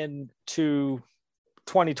that in to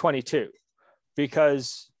 2022?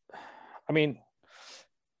 Because the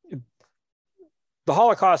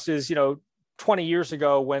Holocaust is 20 years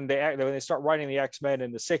ago, when they start writing the X-Men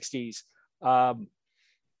in the 60s,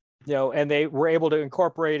 and they were able to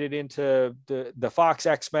incorporate it into the Fox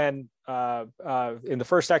X-Men in the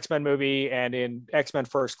first X-Men movie and in X-Men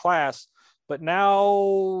First Class. But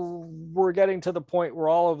now we're getting to the point where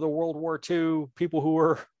all of the World War II people who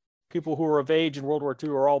were of age in World War II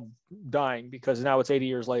are all dying, because now it's 80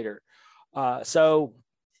 years later. So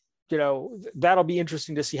that'll be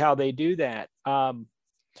interesting to see how they do that.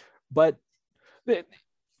 But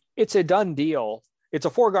it's a done deal. It's a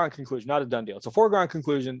foregone conclusion, not a done deal. It's a foregone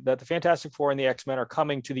conclusion that the Fantastic Four and the X-Men are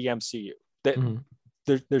coming to the MCU. That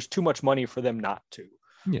there's too much money for them not to.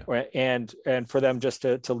 Yeah. And for them just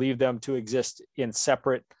to leave them to exist in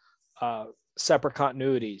separate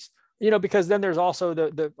continuities. Because then there's also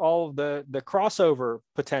all of the crossover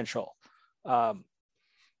potential. And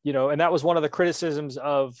that was one of the criticisms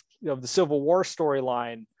of the Civil War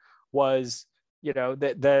storyline, was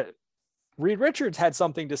that Reed Richards had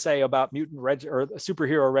something to say about mutant or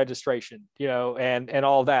superhero registration, and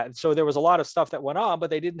all of that. So there was a lot of stuff that went on, but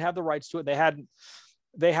they didn't have the rights to it.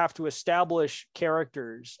 They have to establish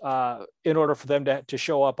characters in order for them to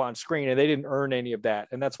show up on screen, and they didn't earn any of that.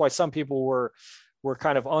 And that's why some people were were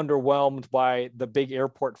kind of underwhelmed by the big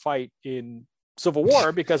airport fight in Civil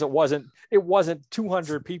War because it wasn't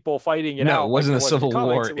 200 people fighting it out. It wasn't like a Civil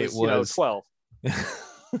War. It was 12.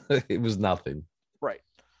 It was nothing. Right.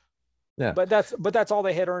 Yeah. But that's all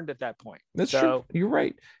they had earned at that point. That's true. You're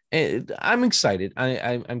right. And I'm excited.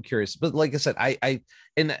 I'm curious. But like I said,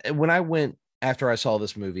 and when I went after I saw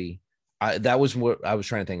this movie, that was what I was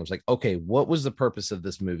trying to think. I was like, okay, what was the purpose of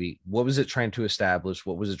this movie? What was it trying to establish?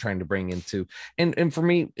 What was it trying to bring into? And for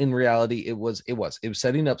me, in reality, it was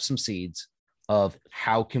setting up some seeds of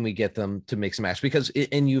how can we get them to mix and match, because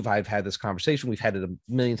I've had this conversation. We've had it a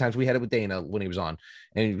million times. We had it with Dana when he was on,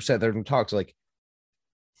 and he said there and talked like,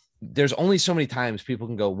 there's only so many times people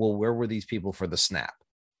can go, well, where were these people for the snap?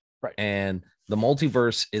 Right. And the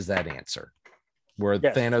multiverse is that answer, where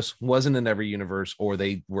Thanos wasn't in every universe, or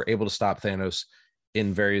they were able to stop Thanos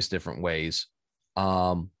in various different ways.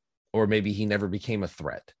 Or maybe he never became a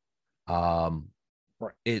threat.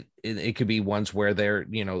 Right. It could be ones where they're,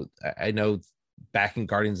 I know back in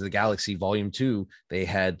Guardians of the Galaxy Volume 2, they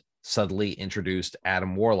had suddenly introduced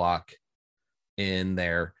Adam Warlock in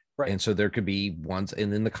there. Right. And so there could be ones,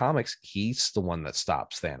 and in the comics, he's the one that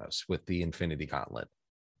stops Thanos with the Infinity Gauntlet.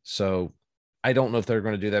 So I don't know if they're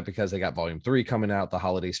going to do that because they got Volume 3 coming out, the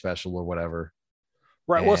holiday special or whatever.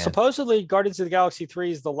 Right. And, well, supposedly Guardians of the Galaxy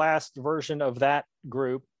 3 is the last version of that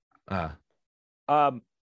group. And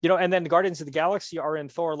then the Guardians of the Galaxy are in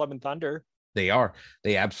Thor: Love and Thunder. They are.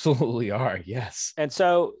 They absolutely are. Yes. And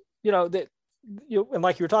so, and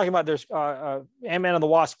like you were talking about, there's Ant-Man and the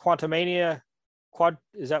Wasp: Quantumania.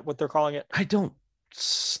 Is that what they're calling it? I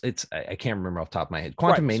can't remember off the top of my head.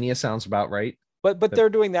 Quantumania sounds about right. But they're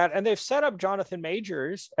doing that, and they've set up Jonathan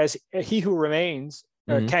Majors as He Who Remains,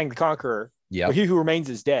 Kang the Conqueror. Yeah. He Who Remains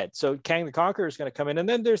is dead. So Kang the Conqueror is going to come in. And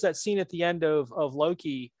then there's that scene at the end of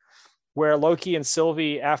Loki where Loki and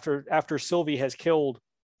Sylvie, after Sylvie has killed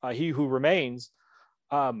He Who Remains,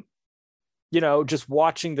 just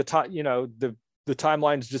watching the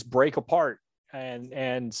timelines just break apart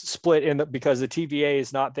and split because the TVA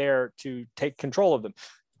is not there to take control of them.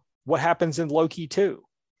 What happens in Loki 2?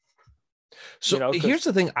 So here's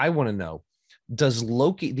the thing I want to know. Does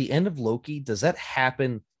the end of Loki, does that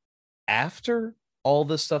happen after all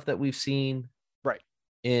the stuff that we've seen? Right.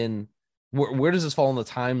 Where does this fall in the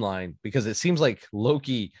timeline? Because it seems like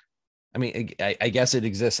Loki, I mean, I guess it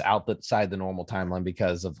exists outside the normal timeline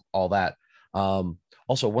because of all that.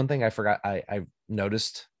 Also, one thing I forgot, I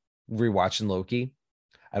noticed rewatching Loki.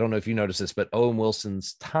 I don't know if you noticed this, but Owen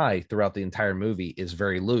Wilson's tie throughout the entire movie is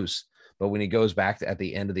very loose. But when he goes back at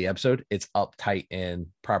the end of the episode, it's uptight and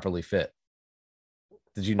properly fit.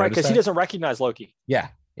 Did you notice that? Because he doesn't recognize Loki. Yeah.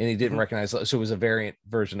 And he didn't recognize. So it was a variant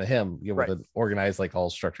version of him, with an organized, like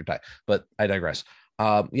all structured tie. But I digress.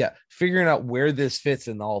 Figuring out where this fits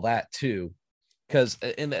and all that too. Because,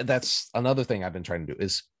 and that's another thing I've been trying to do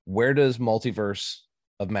is, where does Multiverse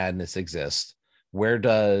of Madness exist? Where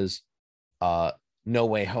does No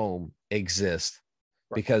Way Home exist?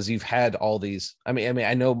 Right. Because you've had all these. I mean,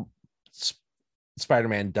 I know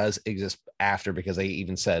Spider-Man does exist after, because they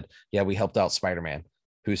even said, yeah, we helped out Spider-Man.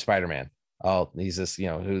 Who's Spider-Man? Oh, he's this,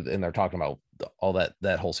 who, and they're talking about all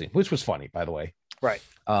that whole scene, which was funny, by the way. Right.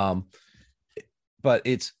 But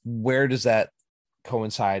it's, where does that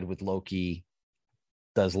coincide with Loki?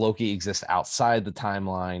 Does Loki exist outside the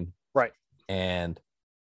timeline? Right. And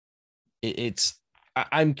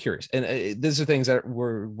I'm curious. And these are things that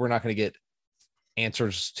we're not going to get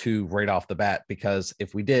answers to right off the bat, because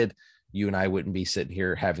if we did, you and I wouldn't be sitting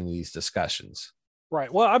here having these discussions.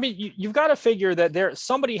 Right. Well, I mean, you've got to figure that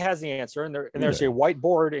somebody has the answer, and there's a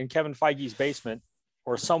whiteboard in Kevin Feige's basement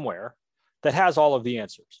or somewhere that has all of the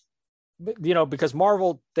answers. Because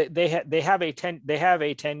Marvel, they have a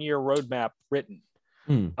 10-year roadmap written.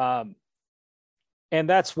 And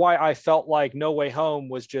that's why I felt like No Way Home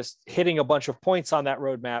was just hitting a bunch of points on that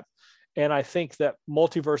roadmap. And I think that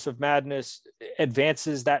Multiverse of Madness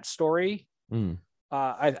advances that story.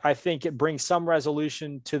 I think it brings some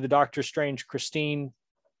resolution to the Doctor Strange Christine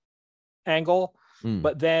angle,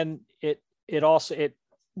 but then it also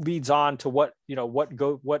leads on to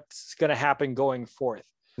what's going to happen going forth.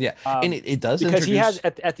 Yeah, and it does, because he has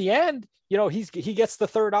at the end, he gets the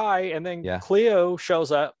third eye, and then Cleo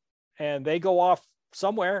shows up, and they go off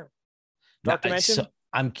somewhere. Dark dimension. So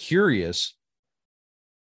I'm curious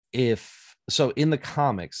if in the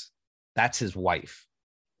comics, that's his wife.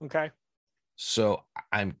 Okay. So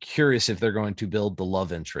I'm curious if they're going to build the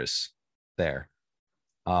love interest there,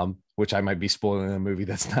 which I might be spoiling a movie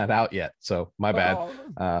that's not out yet. So my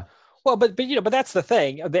bad. But that's the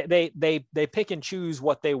thing. They pick and choose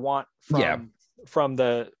what they want from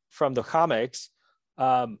the comics.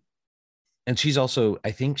 And she's also,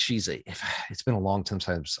 I think it's been a long time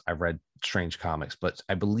since I've read Strange Comics, but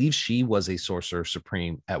I believe she was a Sorcerer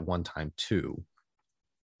Supreme at one time too.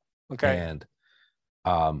 Okay. And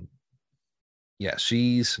yeah,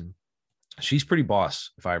 she's pretty boss,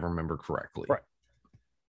 if I remember correctly. Right.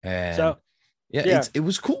 And so yeah, it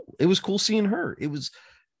was cool. It was cool seeing her.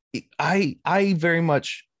 I very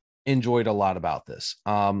much enjoyed a lot about this.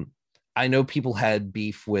 I know people had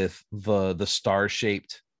beef with the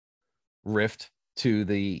star-shaped rift to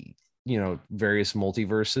the, various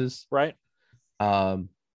multiverses. Right.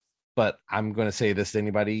 But I'm going to say this to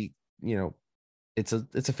anybody, it's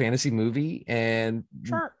a fantasy movie, and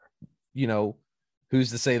sure,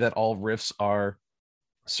 who's to say that all rifts are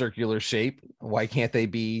circular shape? Why can't they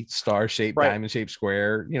be star shaped, right, diamond shaped,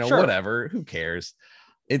 square, sure, whatever, who cares?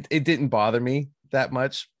 It didn't bother me that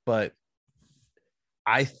much, but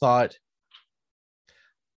I thought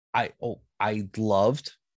I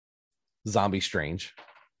loved Zombie Strange.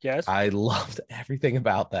 Yes, I loved everything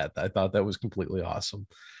about that. I thought that was completely awesome.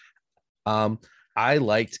 I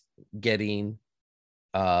liked getting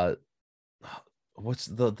what's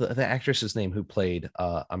the actress's name who played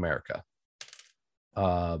America?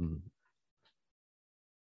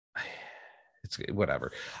 It's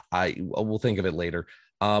whatever. We'll think of it later.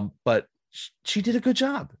 But she did a good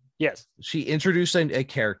job. Yes, she introduced a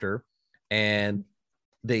character, and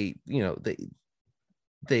they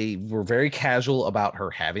were very casual about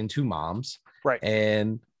her having two moms, right?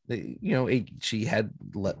 And she had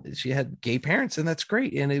gay parents, and that's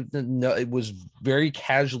great. And it was very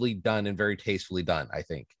casually done and very tastefully done. I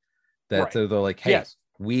think that right, they're like, hey, yes,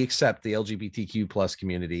 we accept the LGBTQ plus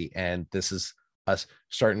community, and this is us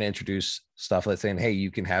starting to introduce stuff that's saying, hey, you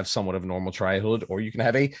can have somewhat of a normal childhood, or you can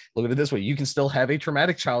have look at it this way, you can still have a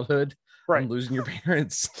traumatic childhood, right, from losing your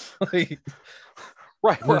parents.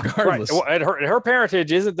 Right, regardless. Right. And her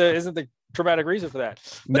parentage isn't the traumatic reason for that.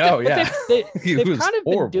 But they've kind of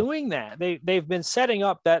been doing that. They've been setting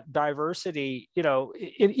up that diversity,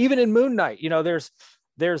 even in Moon Knight.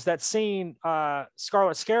 There's that scene,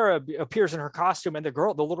 Scarlet Scarab appears in her costume, and the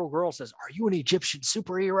little girl says, "Are you an Egyptian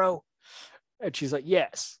superhero?" And she's like,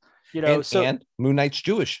 "Yes." And Moon Knight's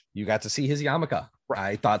Jewish. You got to see his yarmulke. Right.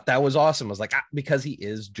 I thought that was awesome. I was like, because he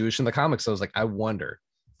is Jewish in the comics. So I was like, I wonder.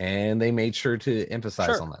 And they made sure to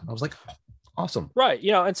emphasize on that. I was like, awesome. Right.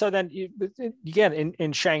 And so then again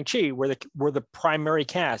in Shang-Chi, where the primary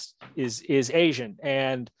cast is Asian,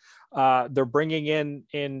 and they're bringing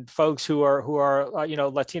in folks who are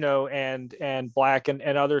Latino and Black and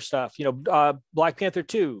other stuff. Black Panther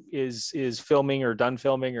 2 is filming or done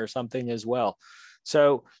filming or something as well.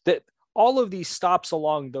 So that all of these stops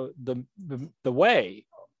along the way,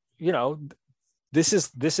 this is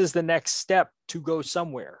the next step to go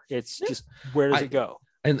somewhere. It's just, where does it go?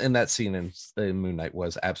 And that scene in Moon Knight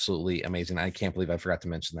was absolutely amazing. I can't believe I forgot to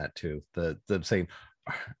mention that too. The saying,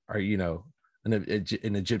 are an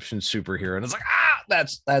Egyptian superhero, and it's like,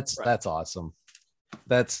 that's right, that's awesome.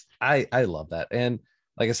 I love that. And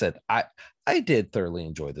like I said, I did thoroughly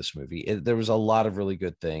enjoy this movie. There was a lot of really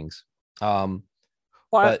good things.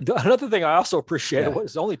 Another thing I also appreciated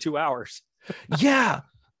was only 2 hours. Yeah.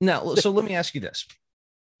 Now, so let me ask you this,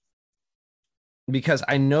 because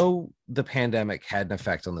I know the pandemic had an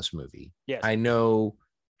effect on this movie. Yes. I know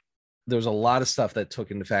there's a lot of stuff that took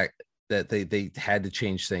into fact that they had to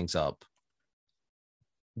change things up.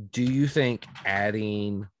 Do you think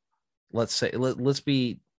adding, let's say, let's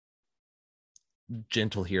be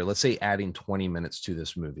gentle here, let's say adding 20 minutes to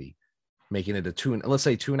this movie, making it a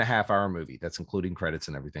 2.5 hour movie that's including credits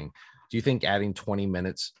and everything, do you think adding 20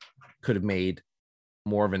 minutes could have made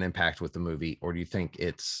more of an impact with the movie? Or do you think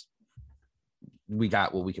we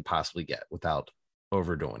got what we could possibly get without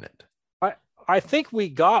overdoing it? I think we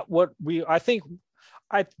got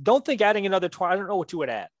I don't think adding another 20, I don't know what you would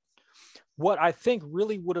add. What I think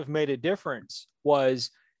really would have made a difference was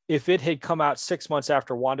if it had come out 6 months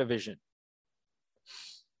after WandaVision,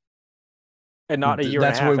 and not a year and a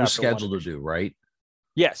half. That's what it was scheduled to do, right?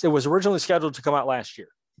 Yes, it was originally scheduled to come out last year.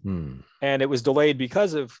 And it was delayed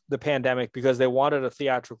because of the pandemic, because they wanted a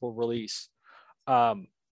theatrical release. And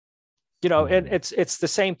it's the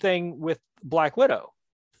same thing with Black Widow.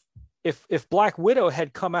 If Black Widow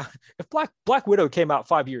had come out, if Black Widow came out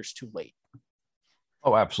 5 years too late.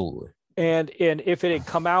 Oh, absolutely. And if it had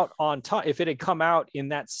come out on time, if it had come out in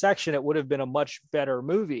that section, it would have been a much better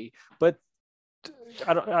movie. But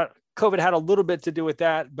COVID had a little bit to do with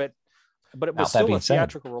that, but it was still a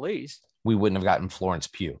theatrical release. We wouldn't have gotten Florence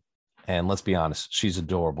Pugh. And let's be honest, she's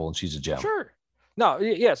adorable and she's a gem. Sure. No,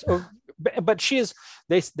 yes. But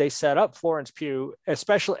they set up Florence Pugh,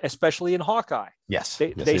 especially in Hawkeye. Yes.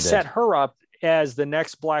 They set her up as the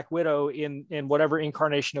next Black Widow in whatever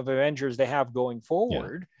incarnation of Avengers they have going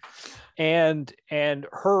forward. Yeah. And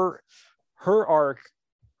her arc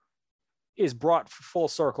is brought full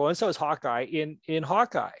circle, and so is Hawkeye in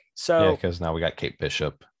Hawkeye. So yeah, because now we got Kate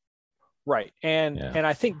Bishop, right? And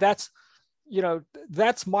I think that's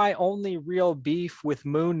my only real beef with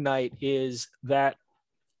Moon Knight is that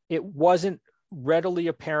it wasn't readily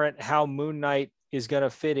apparent how Moon Knight is going to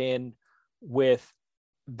fit in with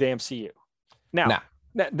the MCU. Now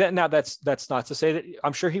that's not to say that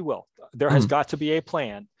I'm sure he will. There has got to be a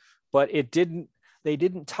plan, but they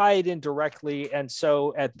didn't tie it in directly. And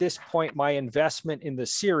so at this point, my investment in the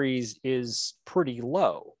series is pretty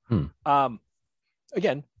low.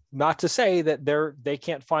 Again, not to say that they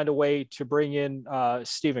can't find a way to bring in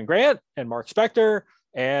Stephen Grant and Mark Spector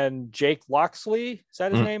and Jake Loxley. Is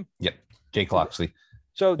that his name? Yep. Jake Loxley.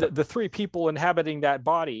 So the three people inhabiting that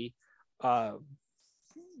body, that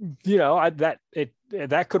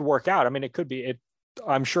could work out. I mean, it could be.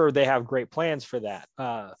 I'm sure they have great plans for that.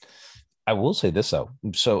 I will say this though.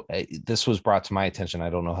 So this was brought to my attention. I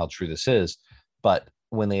don't know how true this is, but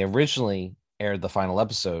when they originally aired the final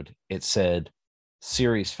episode, it said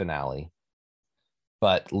series finale,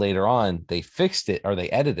 but later on they fixed it, or they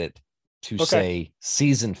edited it to say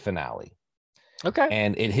season finale. Okay.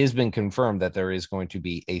 And it has been confirmed that there is going to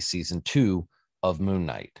be a season 2 of Moon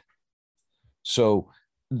Knight. So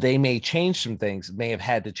they may change some things, may have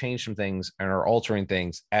had to change some things, and are altering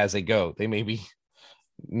things as they go. They may be,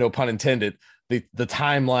 no pun intended, the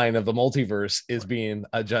timeline of the multiverse is being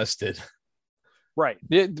adjusted. Right.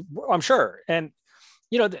 I'm sure. And,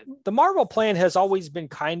 the Marvel plan has always been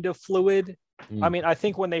kind of fluid. I mean, I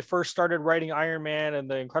think when they first started writing Iron Man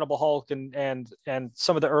and the Incredible Hulk and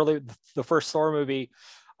some of the first Thor movie,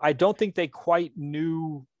 I don't think they quite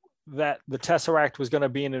knew that the Tesseract was going to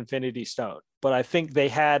be an Infinity Stone, but I think they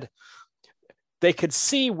could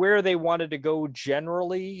see where they wanted to go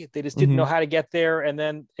generally. They just didn't know how to get there. And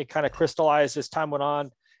then it kind of crystallized as time went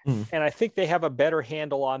on. And I think they have a better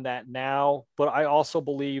handle on that now, but I also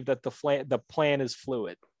believe that the plan is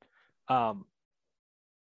fluid. And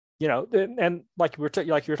like you were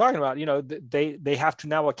talking about, they have to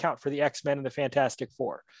now account for the X-Men and the Fantastic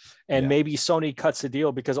Four, and maybe Sony cuts a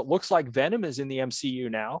deal because it looks like Venom is in the MCU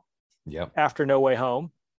now. Yep. After No Way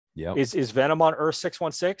Home. Yep. Is Venom on Earth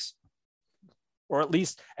 616, or at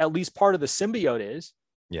least part of the symbiote is.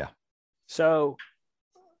 Yeah. So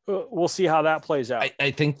we'll see how that plays out.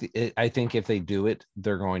 I think if they do it,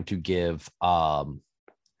 they're going to give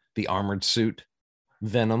the armored suit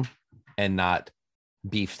Venom and not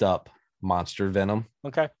beefed up monster Venom.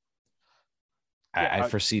 Okay. I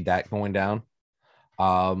foresee that going down.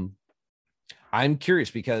 I'm curious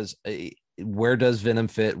because where does Venom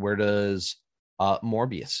fit? Where does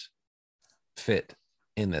Morbius fit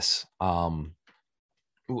in this?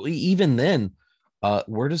 Even then,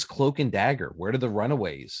 where does Cloak and Dagger? Where do the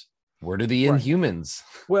Runaways? Where do the Inhumans?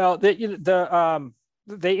 Well, they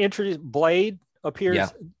introduced Blade appears. Yeah.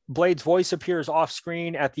 Blade's voice appears off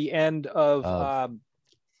screen at the end of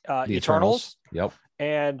the Eternals. Yep.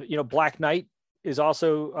 And Black Knight is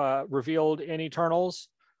also revealed in Eternals.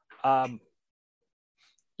 So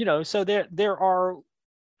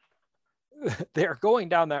they're going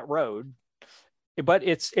down that road, but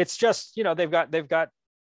it's just they've got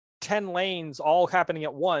 10 lanes all happening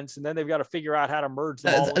at once, and then they've got to figure out how to merge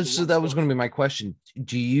them all. So that was going to be my question.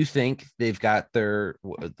 Do you think they've got their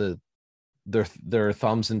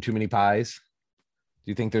thumbs in too many pies?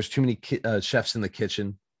 Do you think there's too many chefs in the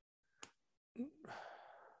kitchen?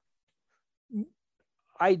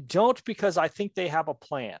 I don't, because I think they have a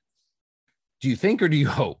plan. Do you think, or do you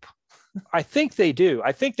hope? I think they do.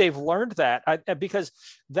 I think they've learned that because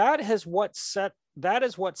that is what set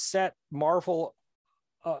Marvel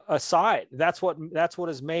aside. That's what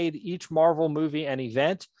has made each Marvel movie an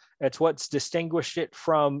event. It's what's distinguished it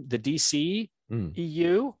from the DC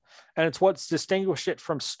EU, and it's what's distinguished it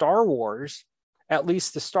from Star Wars, at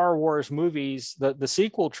least the Star Wars movies, the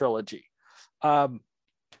sequel trilogy.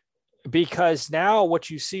 Because now what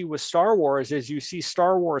you see with Star Wars is you see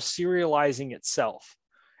Star Wars serializing itself.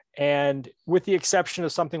 And with the exception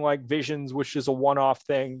of something like Visions, which is a one-off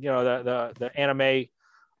thing, the anime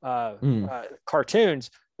cartoons,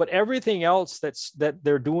 but everything else that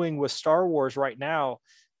they're doing with Star Wars right now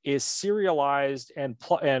is serialized and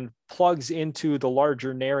plugs into the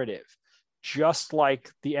larger narrative, just like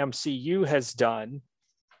the MCU has done.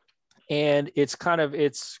 And it's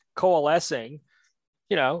coalescing.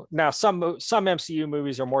 Now some MCU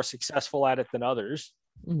movies are more successful at it than others.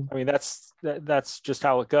 I mean, that's just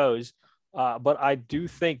how it goes. But I do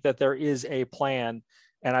think that there is a plan,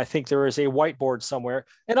 and I think there is a whiteboard somewhere.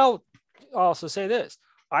 And I'll also say this.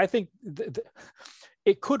 I think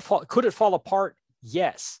it could fall apart?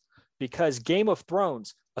 Yes, because Game of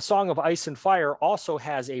Thrones, A Song of Ice and Fire, also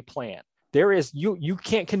has a plan. There is, you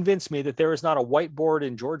can't convince me that there is not a whiteboard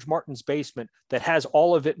in George Martin's basement that has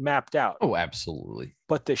all of it mapped out. Oh, absolutely.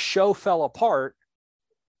 But the show fell apart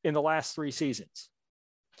in the last 3 seasons.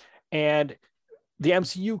 And the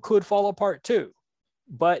MCU could fall apart too.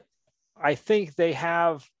 But I think they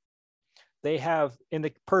have in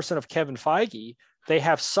the person of Kevin Feige, they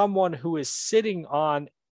have someone who is sitting on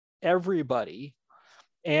everybody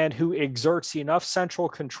and who exerts enough central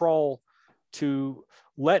control to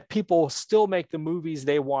let people still make the movies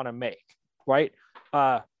they want to make, right?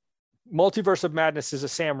 Multiverse of Madness is a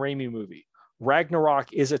Sam Raimi movie.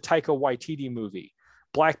 Ragnarok is a Taika Waititi movie.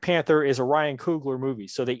 Black Panther is a Ryan Coogler movie.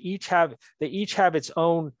 So they each have its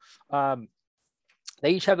own, they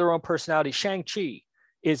each have their own personality. Shang-Chi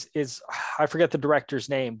is I forget the director's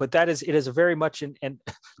name, but it is a very much, and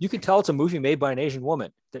you can tell it's a movie made by an Asian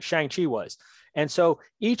woman, that Shang-Chi was. And so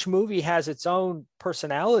each movie has its own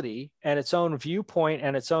personality and its own viewpoint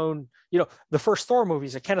and its own, the first Thor movie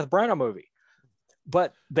is a Kenneth Branagh movie,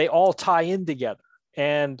 but they all tie in together.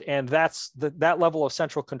 And that's that level of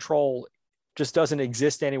central control just doesn't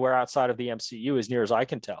exist anywhere outside of the MCU, as near as I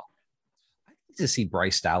can tell. I'd like to see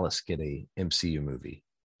Bryce Dallas get a MCU movie.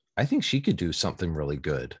 I think she could do something really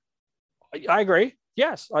good. I agree.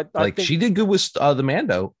 Yes. I think she did good with the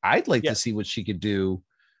Mando. I'd like to see what she could do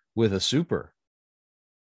with a super.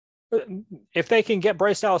 If they can get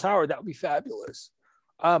Bryce Dallas Howard, that would be fabulous.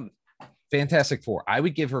 Fantastic Four. I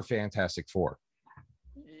would give her Fantastic Four.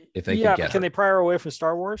 If they can they pry her away from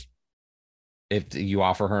Star Wars? If you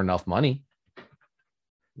offer her enough money.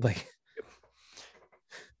 Like,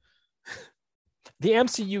 the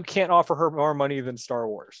MCU can't offer her more money than Star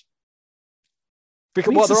Wars.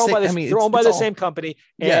 Because they're owned by the same company.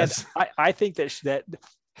 And yes. I think that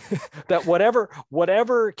that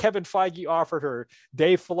whatever Kevin Feige offered her,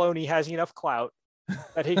 Dave Filoni has enough clout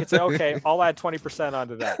that he could say, okay, I'll add 20%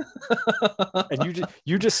 onto that. And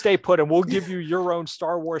you just stay put, and we'll give you your own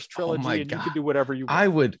Star Wars trilogy, and you can do whatever you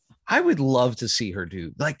want. I would love to see her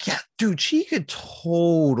do, dude, she could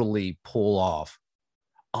totally pull off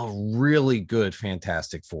a really good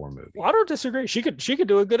Fantastic Four movie. Well, I don't disagree. She could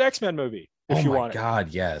do a good X-Men movie if you want. Oh my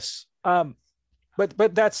God, yes.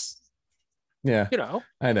 But that's, yeah,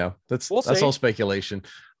 I know that's all speculation.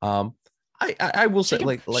 I will say,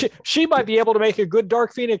 she might be able to make a good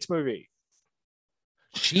Dark Phoenix movie.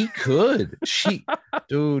 She could.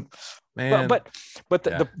 Dude, man. But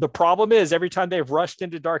the problem is, every time they've rushed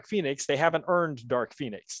into Dark Phoenix, they haven't earned Dark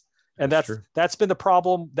Phoenix. And that's been the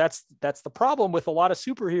problem. That's the problem with a lot of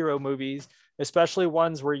superhero movies, especially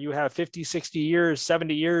ones where you have 50, 60 years,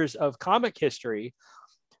 70 years of comic history.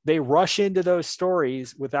 They rush into those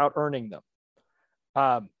stories without earning them.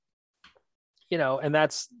 And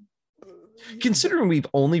that's, considering we've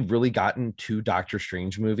only really gotten 2 Doctor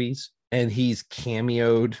Strange movies and he's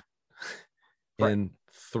cameoed in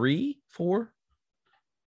 3, 4.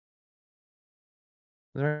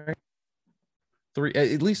 All right. 3,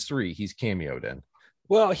 at least 3 he's cameoed in.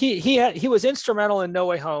 Well, he was instrumental in No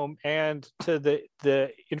Way Home and to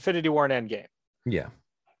the Infinity War and Endgame. Yeah.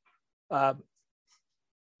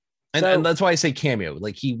 And that's why I say cameo.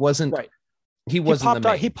 Like, he wasn't right.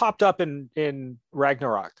 He popped up in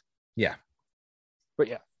Ragnarok. Yeah. But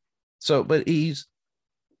yeah. So, but he's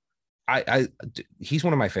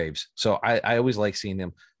one of my faves. So I always like seeing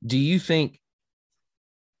him. Do you think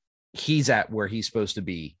he's at where he's supposed to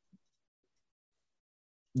be?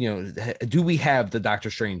 Do we have the Doctor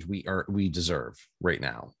Strange we deserve right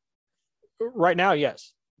now? Right now,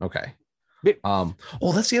 yes. Okay. Well,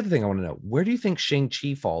 that's the other thing I want to know. Where do you think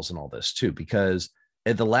Shang-Chi falls in all this too? Because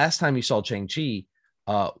at the last time you saw Shang-Chi,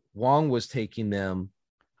 Wong was taking them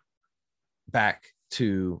back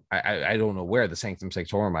to I don't know where, the Sanctum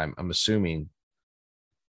Sanctorum, I'm assuming.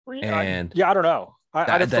 And I don't know.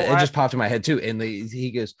 It just popped in my head too. And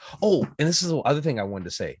he goes, oh, and this is the other thing I wanted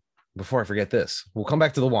to say before I forget this. We'll come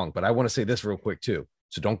back to the Wong, but I want to say this real quick too.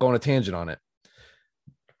 So don't go on a tangent on it.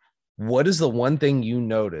 What is the one thing you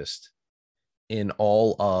noticed in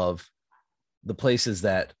all of the places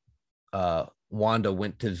that Wanda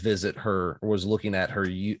went to visit her, or was looking at her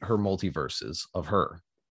multiverses of her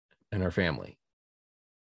and her family?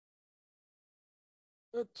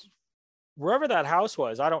 Wherever that house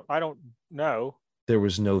was, I don't know. There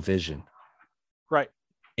was no Vision. Right.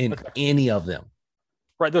 In any of them.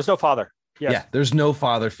 Right. There's no father. Yes. Yeah. There's no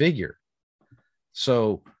father figure.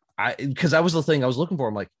 So because that was the thing I was looking for.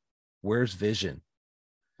 I'm like, where's Vision?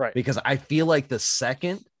 Right. Because I feel like the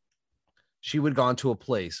second she would have gone to a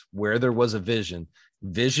place where there was a Vision,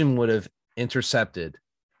 Vision would have intercepted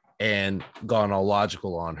and gone all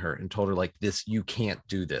logical on her and told her like this, you can't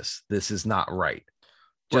do this. This is not right.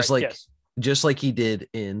 Just like he did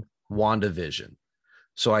in WandaVision.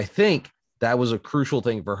 So I think that was a crucial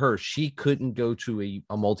thing for her. She couldn't go to a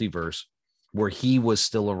multiverse where he was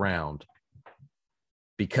still around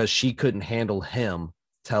because she couldn't handle him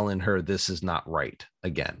telling her this is not right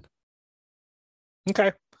again.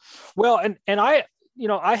 Okay. Well, and I,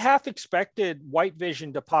 I half expected White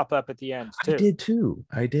Vision to pop up at the end too. I did too.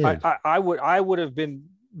 I did. I would have been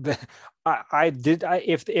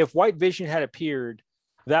if White Vision had appeared,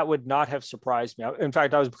 that would not have surprised me. In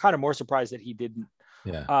fact, I was kind of more surprised that he didn't.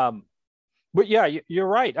 Yeah. But yeah, you're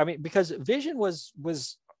right. I mean, because Vision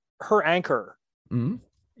was her anchor. Mm-hmm.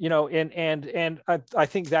 And I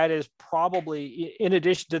think that is probably, in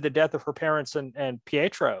addition to the death of her parents and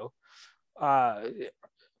Pietro, her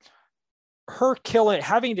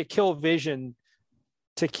having to kill Vision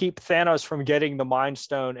to keep Thanos from getting the Mind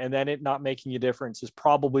Stone and then it not making a difference is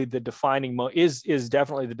probably the defining is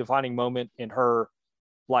definitely the defining moment in her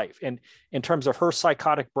life. And in terms of her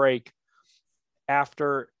psychotic break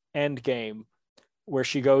after Endgame, where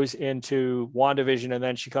she goes into WandaVision and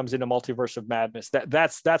then she comes into Multiverse of Madness,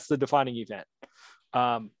 that's the defining event.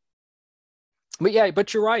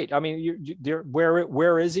 But you're right. I mean,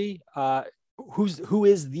 where is he? Who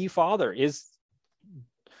is the father?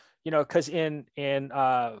 Because in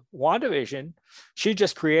WandaVision, she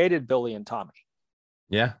just created Billy and Tommy.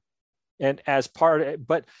 Yeah. And as part of it,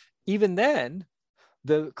 but even then,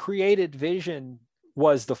 the created Vision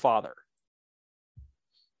was the father.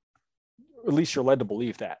 At least you're led to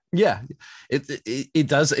believe that. Yeah, it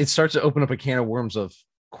does. It starts to open up a can of worms of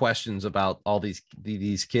questions about all these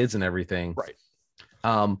kids and everything.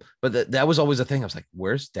 Right. But that was always a thing. I was like,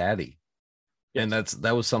 where's daddy? Yes. And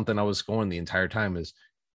that was something I was going the entire time is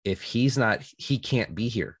if he's not, he can't be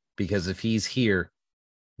here, because if he's here,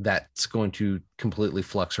 that's going to completely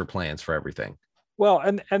flux her plans for everything. Well,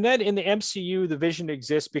 and then in the MCU, the Vision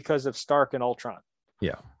exists because of Stark and Ultron.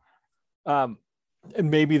 Yeah.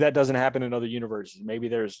 And maybe that doesn't happen in other universes. Maybe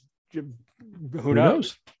there's who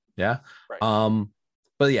knows? Yeah. Right.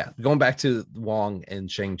 But yeah, going back to Wong and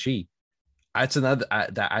Shang-Chi, that's another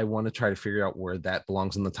that I want to try to figure out where that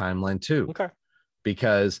belongs in the timeline too. Okay.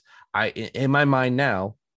 Because in my mind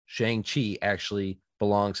now, Shang-Chi actually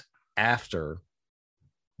belongs after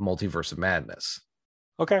Multiverse of Madness.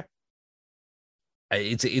 Okay.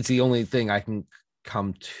 It's the only thing I can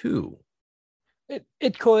come to.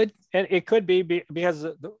 It could, and it could be because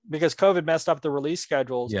COVID messed up the release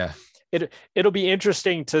schedules. Yeah. It'll be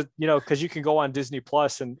interesting to, because you can go on Disney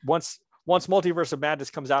Plus, and once Multiverse of Madness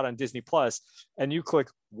comes out on Disney Plus and you click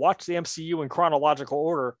watch the MCU in chronological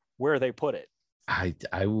order, where they put it. I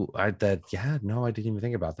didn't even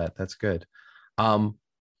think about that. That's good.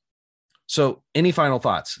 So any final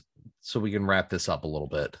thoughts so we can wrap this up a little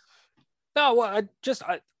bit? No, well,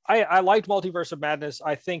 I liked Multiverse of Madness.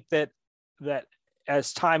 I think that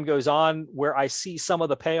as time goes on, where I see some of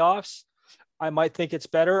the payoffs, I might think it's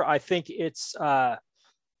better. I think it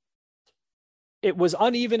was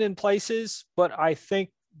uneven in places, but I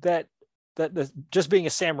think that just being a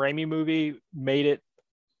Sam Raimi movie made it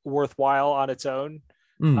worthwhile on its own.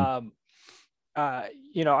 I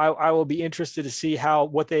will be interested to see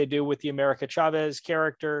what they do with the America Chavez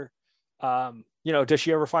character. Does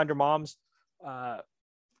she ever find her mom's?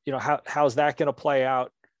 How's that going to play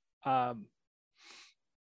out? But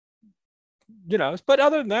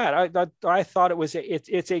other than that, I thought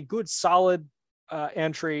it's a good solid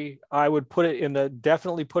entry. I would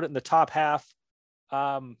definitely put it in the top half,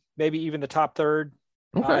 maybe even the top third.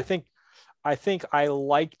 Okay. I think I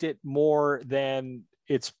liked it more than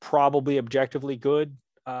it's probably objectively good.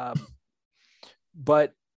 But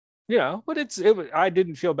I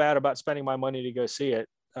didn't feel bad about spending my money to go see it.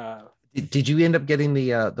 Did you end up getting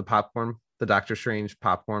the popcorn, the Doctor Strange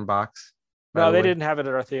popcorn box? No, they didn't have it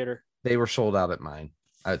at our theater. They were sold out at mine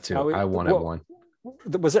too. I wanted one.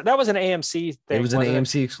 That was an AMC thing? It was an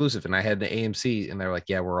AMC exclusive, and I had an AMC, and they're like,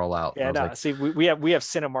 "Yeah, we're all out." Yeah, no. See, we have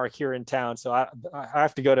Cinemark here in town, so I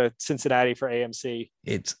have to go to Cincinnati for AMC.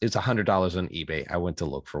 It's $100 on eBay. I went to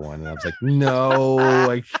look for one, and I was like,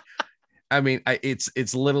 "No!"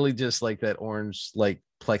 It's literally just like that orange like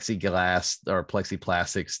plexiglass or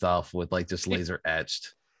plexiplastic stuff with like just laser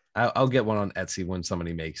etched. I'll get one on Etsy when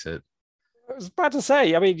somebody makes it. I was about to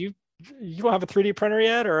say, you don't have a 3D printer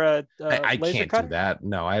yet, or a I laser can't cutter? do that.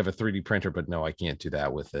 No, I have a 3D printer, but no, I can't do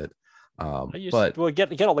that with it. But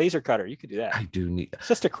get a laser cutter. You could do that. I do need. It's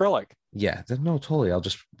just acrylic. Yeah, no, totally. I'll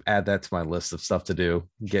just add that to my list of stuff to do.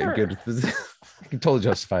 Get good. I can totally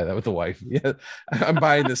justify that with the wife. Yeah, I'm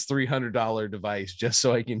buying this $300 device just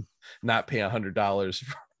so I can not pay $100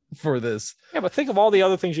 for this. Yeah, but think of all the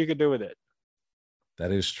other things you could do with it.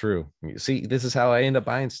 That is true. See, this is how I end up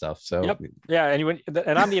buying stuff. So yep. Yeah,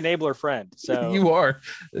 and I'm the enabler friend. So you are.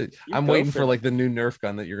 I'm waiting for like the new Nerf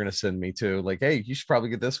gun that you're going to send me to. Like, hey, you should probably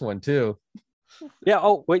get this one too. Yeah.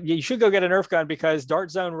 Oh, wait, you should go get a Nerf gun because Dart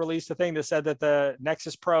Zone released a thing that said that the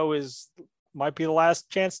Nexus Pro might be the last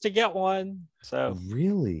chance to get one. So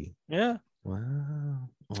really, yeah. Wow.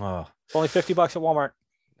 Oh. It's only $50 at Walmart.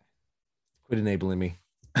 Quit enabling me.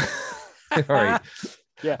 All right.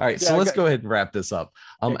 Yeah. All right. So let's go ahead and wrap this up.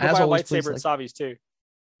 As always, lightsaber at Savi's too.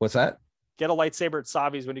 What's that? Get a lightsaber at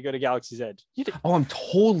Savi's when you go to Galaxy's Edge. I'm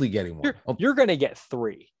totally getting one. You're going to get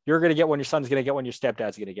 3. You're going to get one. Your son's going to get one. Your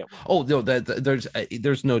stepdad's going to get one. Oh no,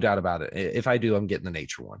 there's no doubt about it. If I do, I'm getting the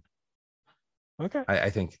nature one. Okay.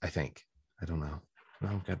 I think. I don't know.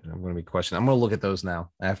 I'm going to be questioning. I'm going to look at those now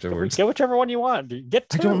afterwards. Get whichever one you want. Get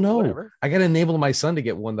 2, I don't know. Whatever. I got to enable my son to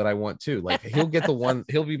get one that I want too. Like he'll get the one.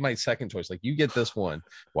 He'll be my second choice. Like you get this one.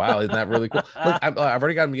 Wow, isn't that really cool? Look, I've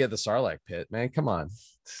already got him to get the Sarlacc pit. Man, come on.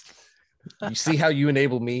 You see how you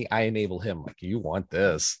enable me? I enable him. Like you want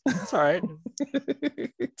this. That's all right.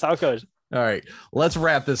 That's how it goes. All right, let's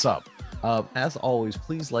wrap this up. As always,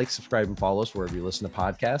 please like, subscribe, and follow us wherever you listen to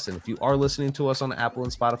podcasts. And if you are listening to us on Apple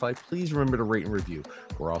and Spotify, please remember to rate and review.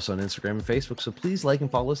 We're also on Instagram and Facebook, so please like and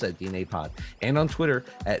follow us at DNA Pod and on Twitter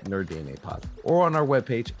at NerdDNA Pod or on our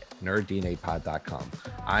webpage, nerddnapod.com.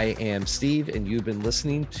 I am Steve, and you've been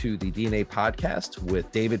listening to the DNA Podcast with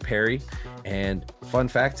David Perry. And fun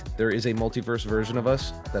fact, there is a multiverse version of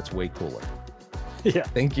us that's way cooler. Yeah.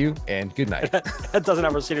 Thank you, and good night. That doesn't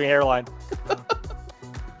have a receding hairline.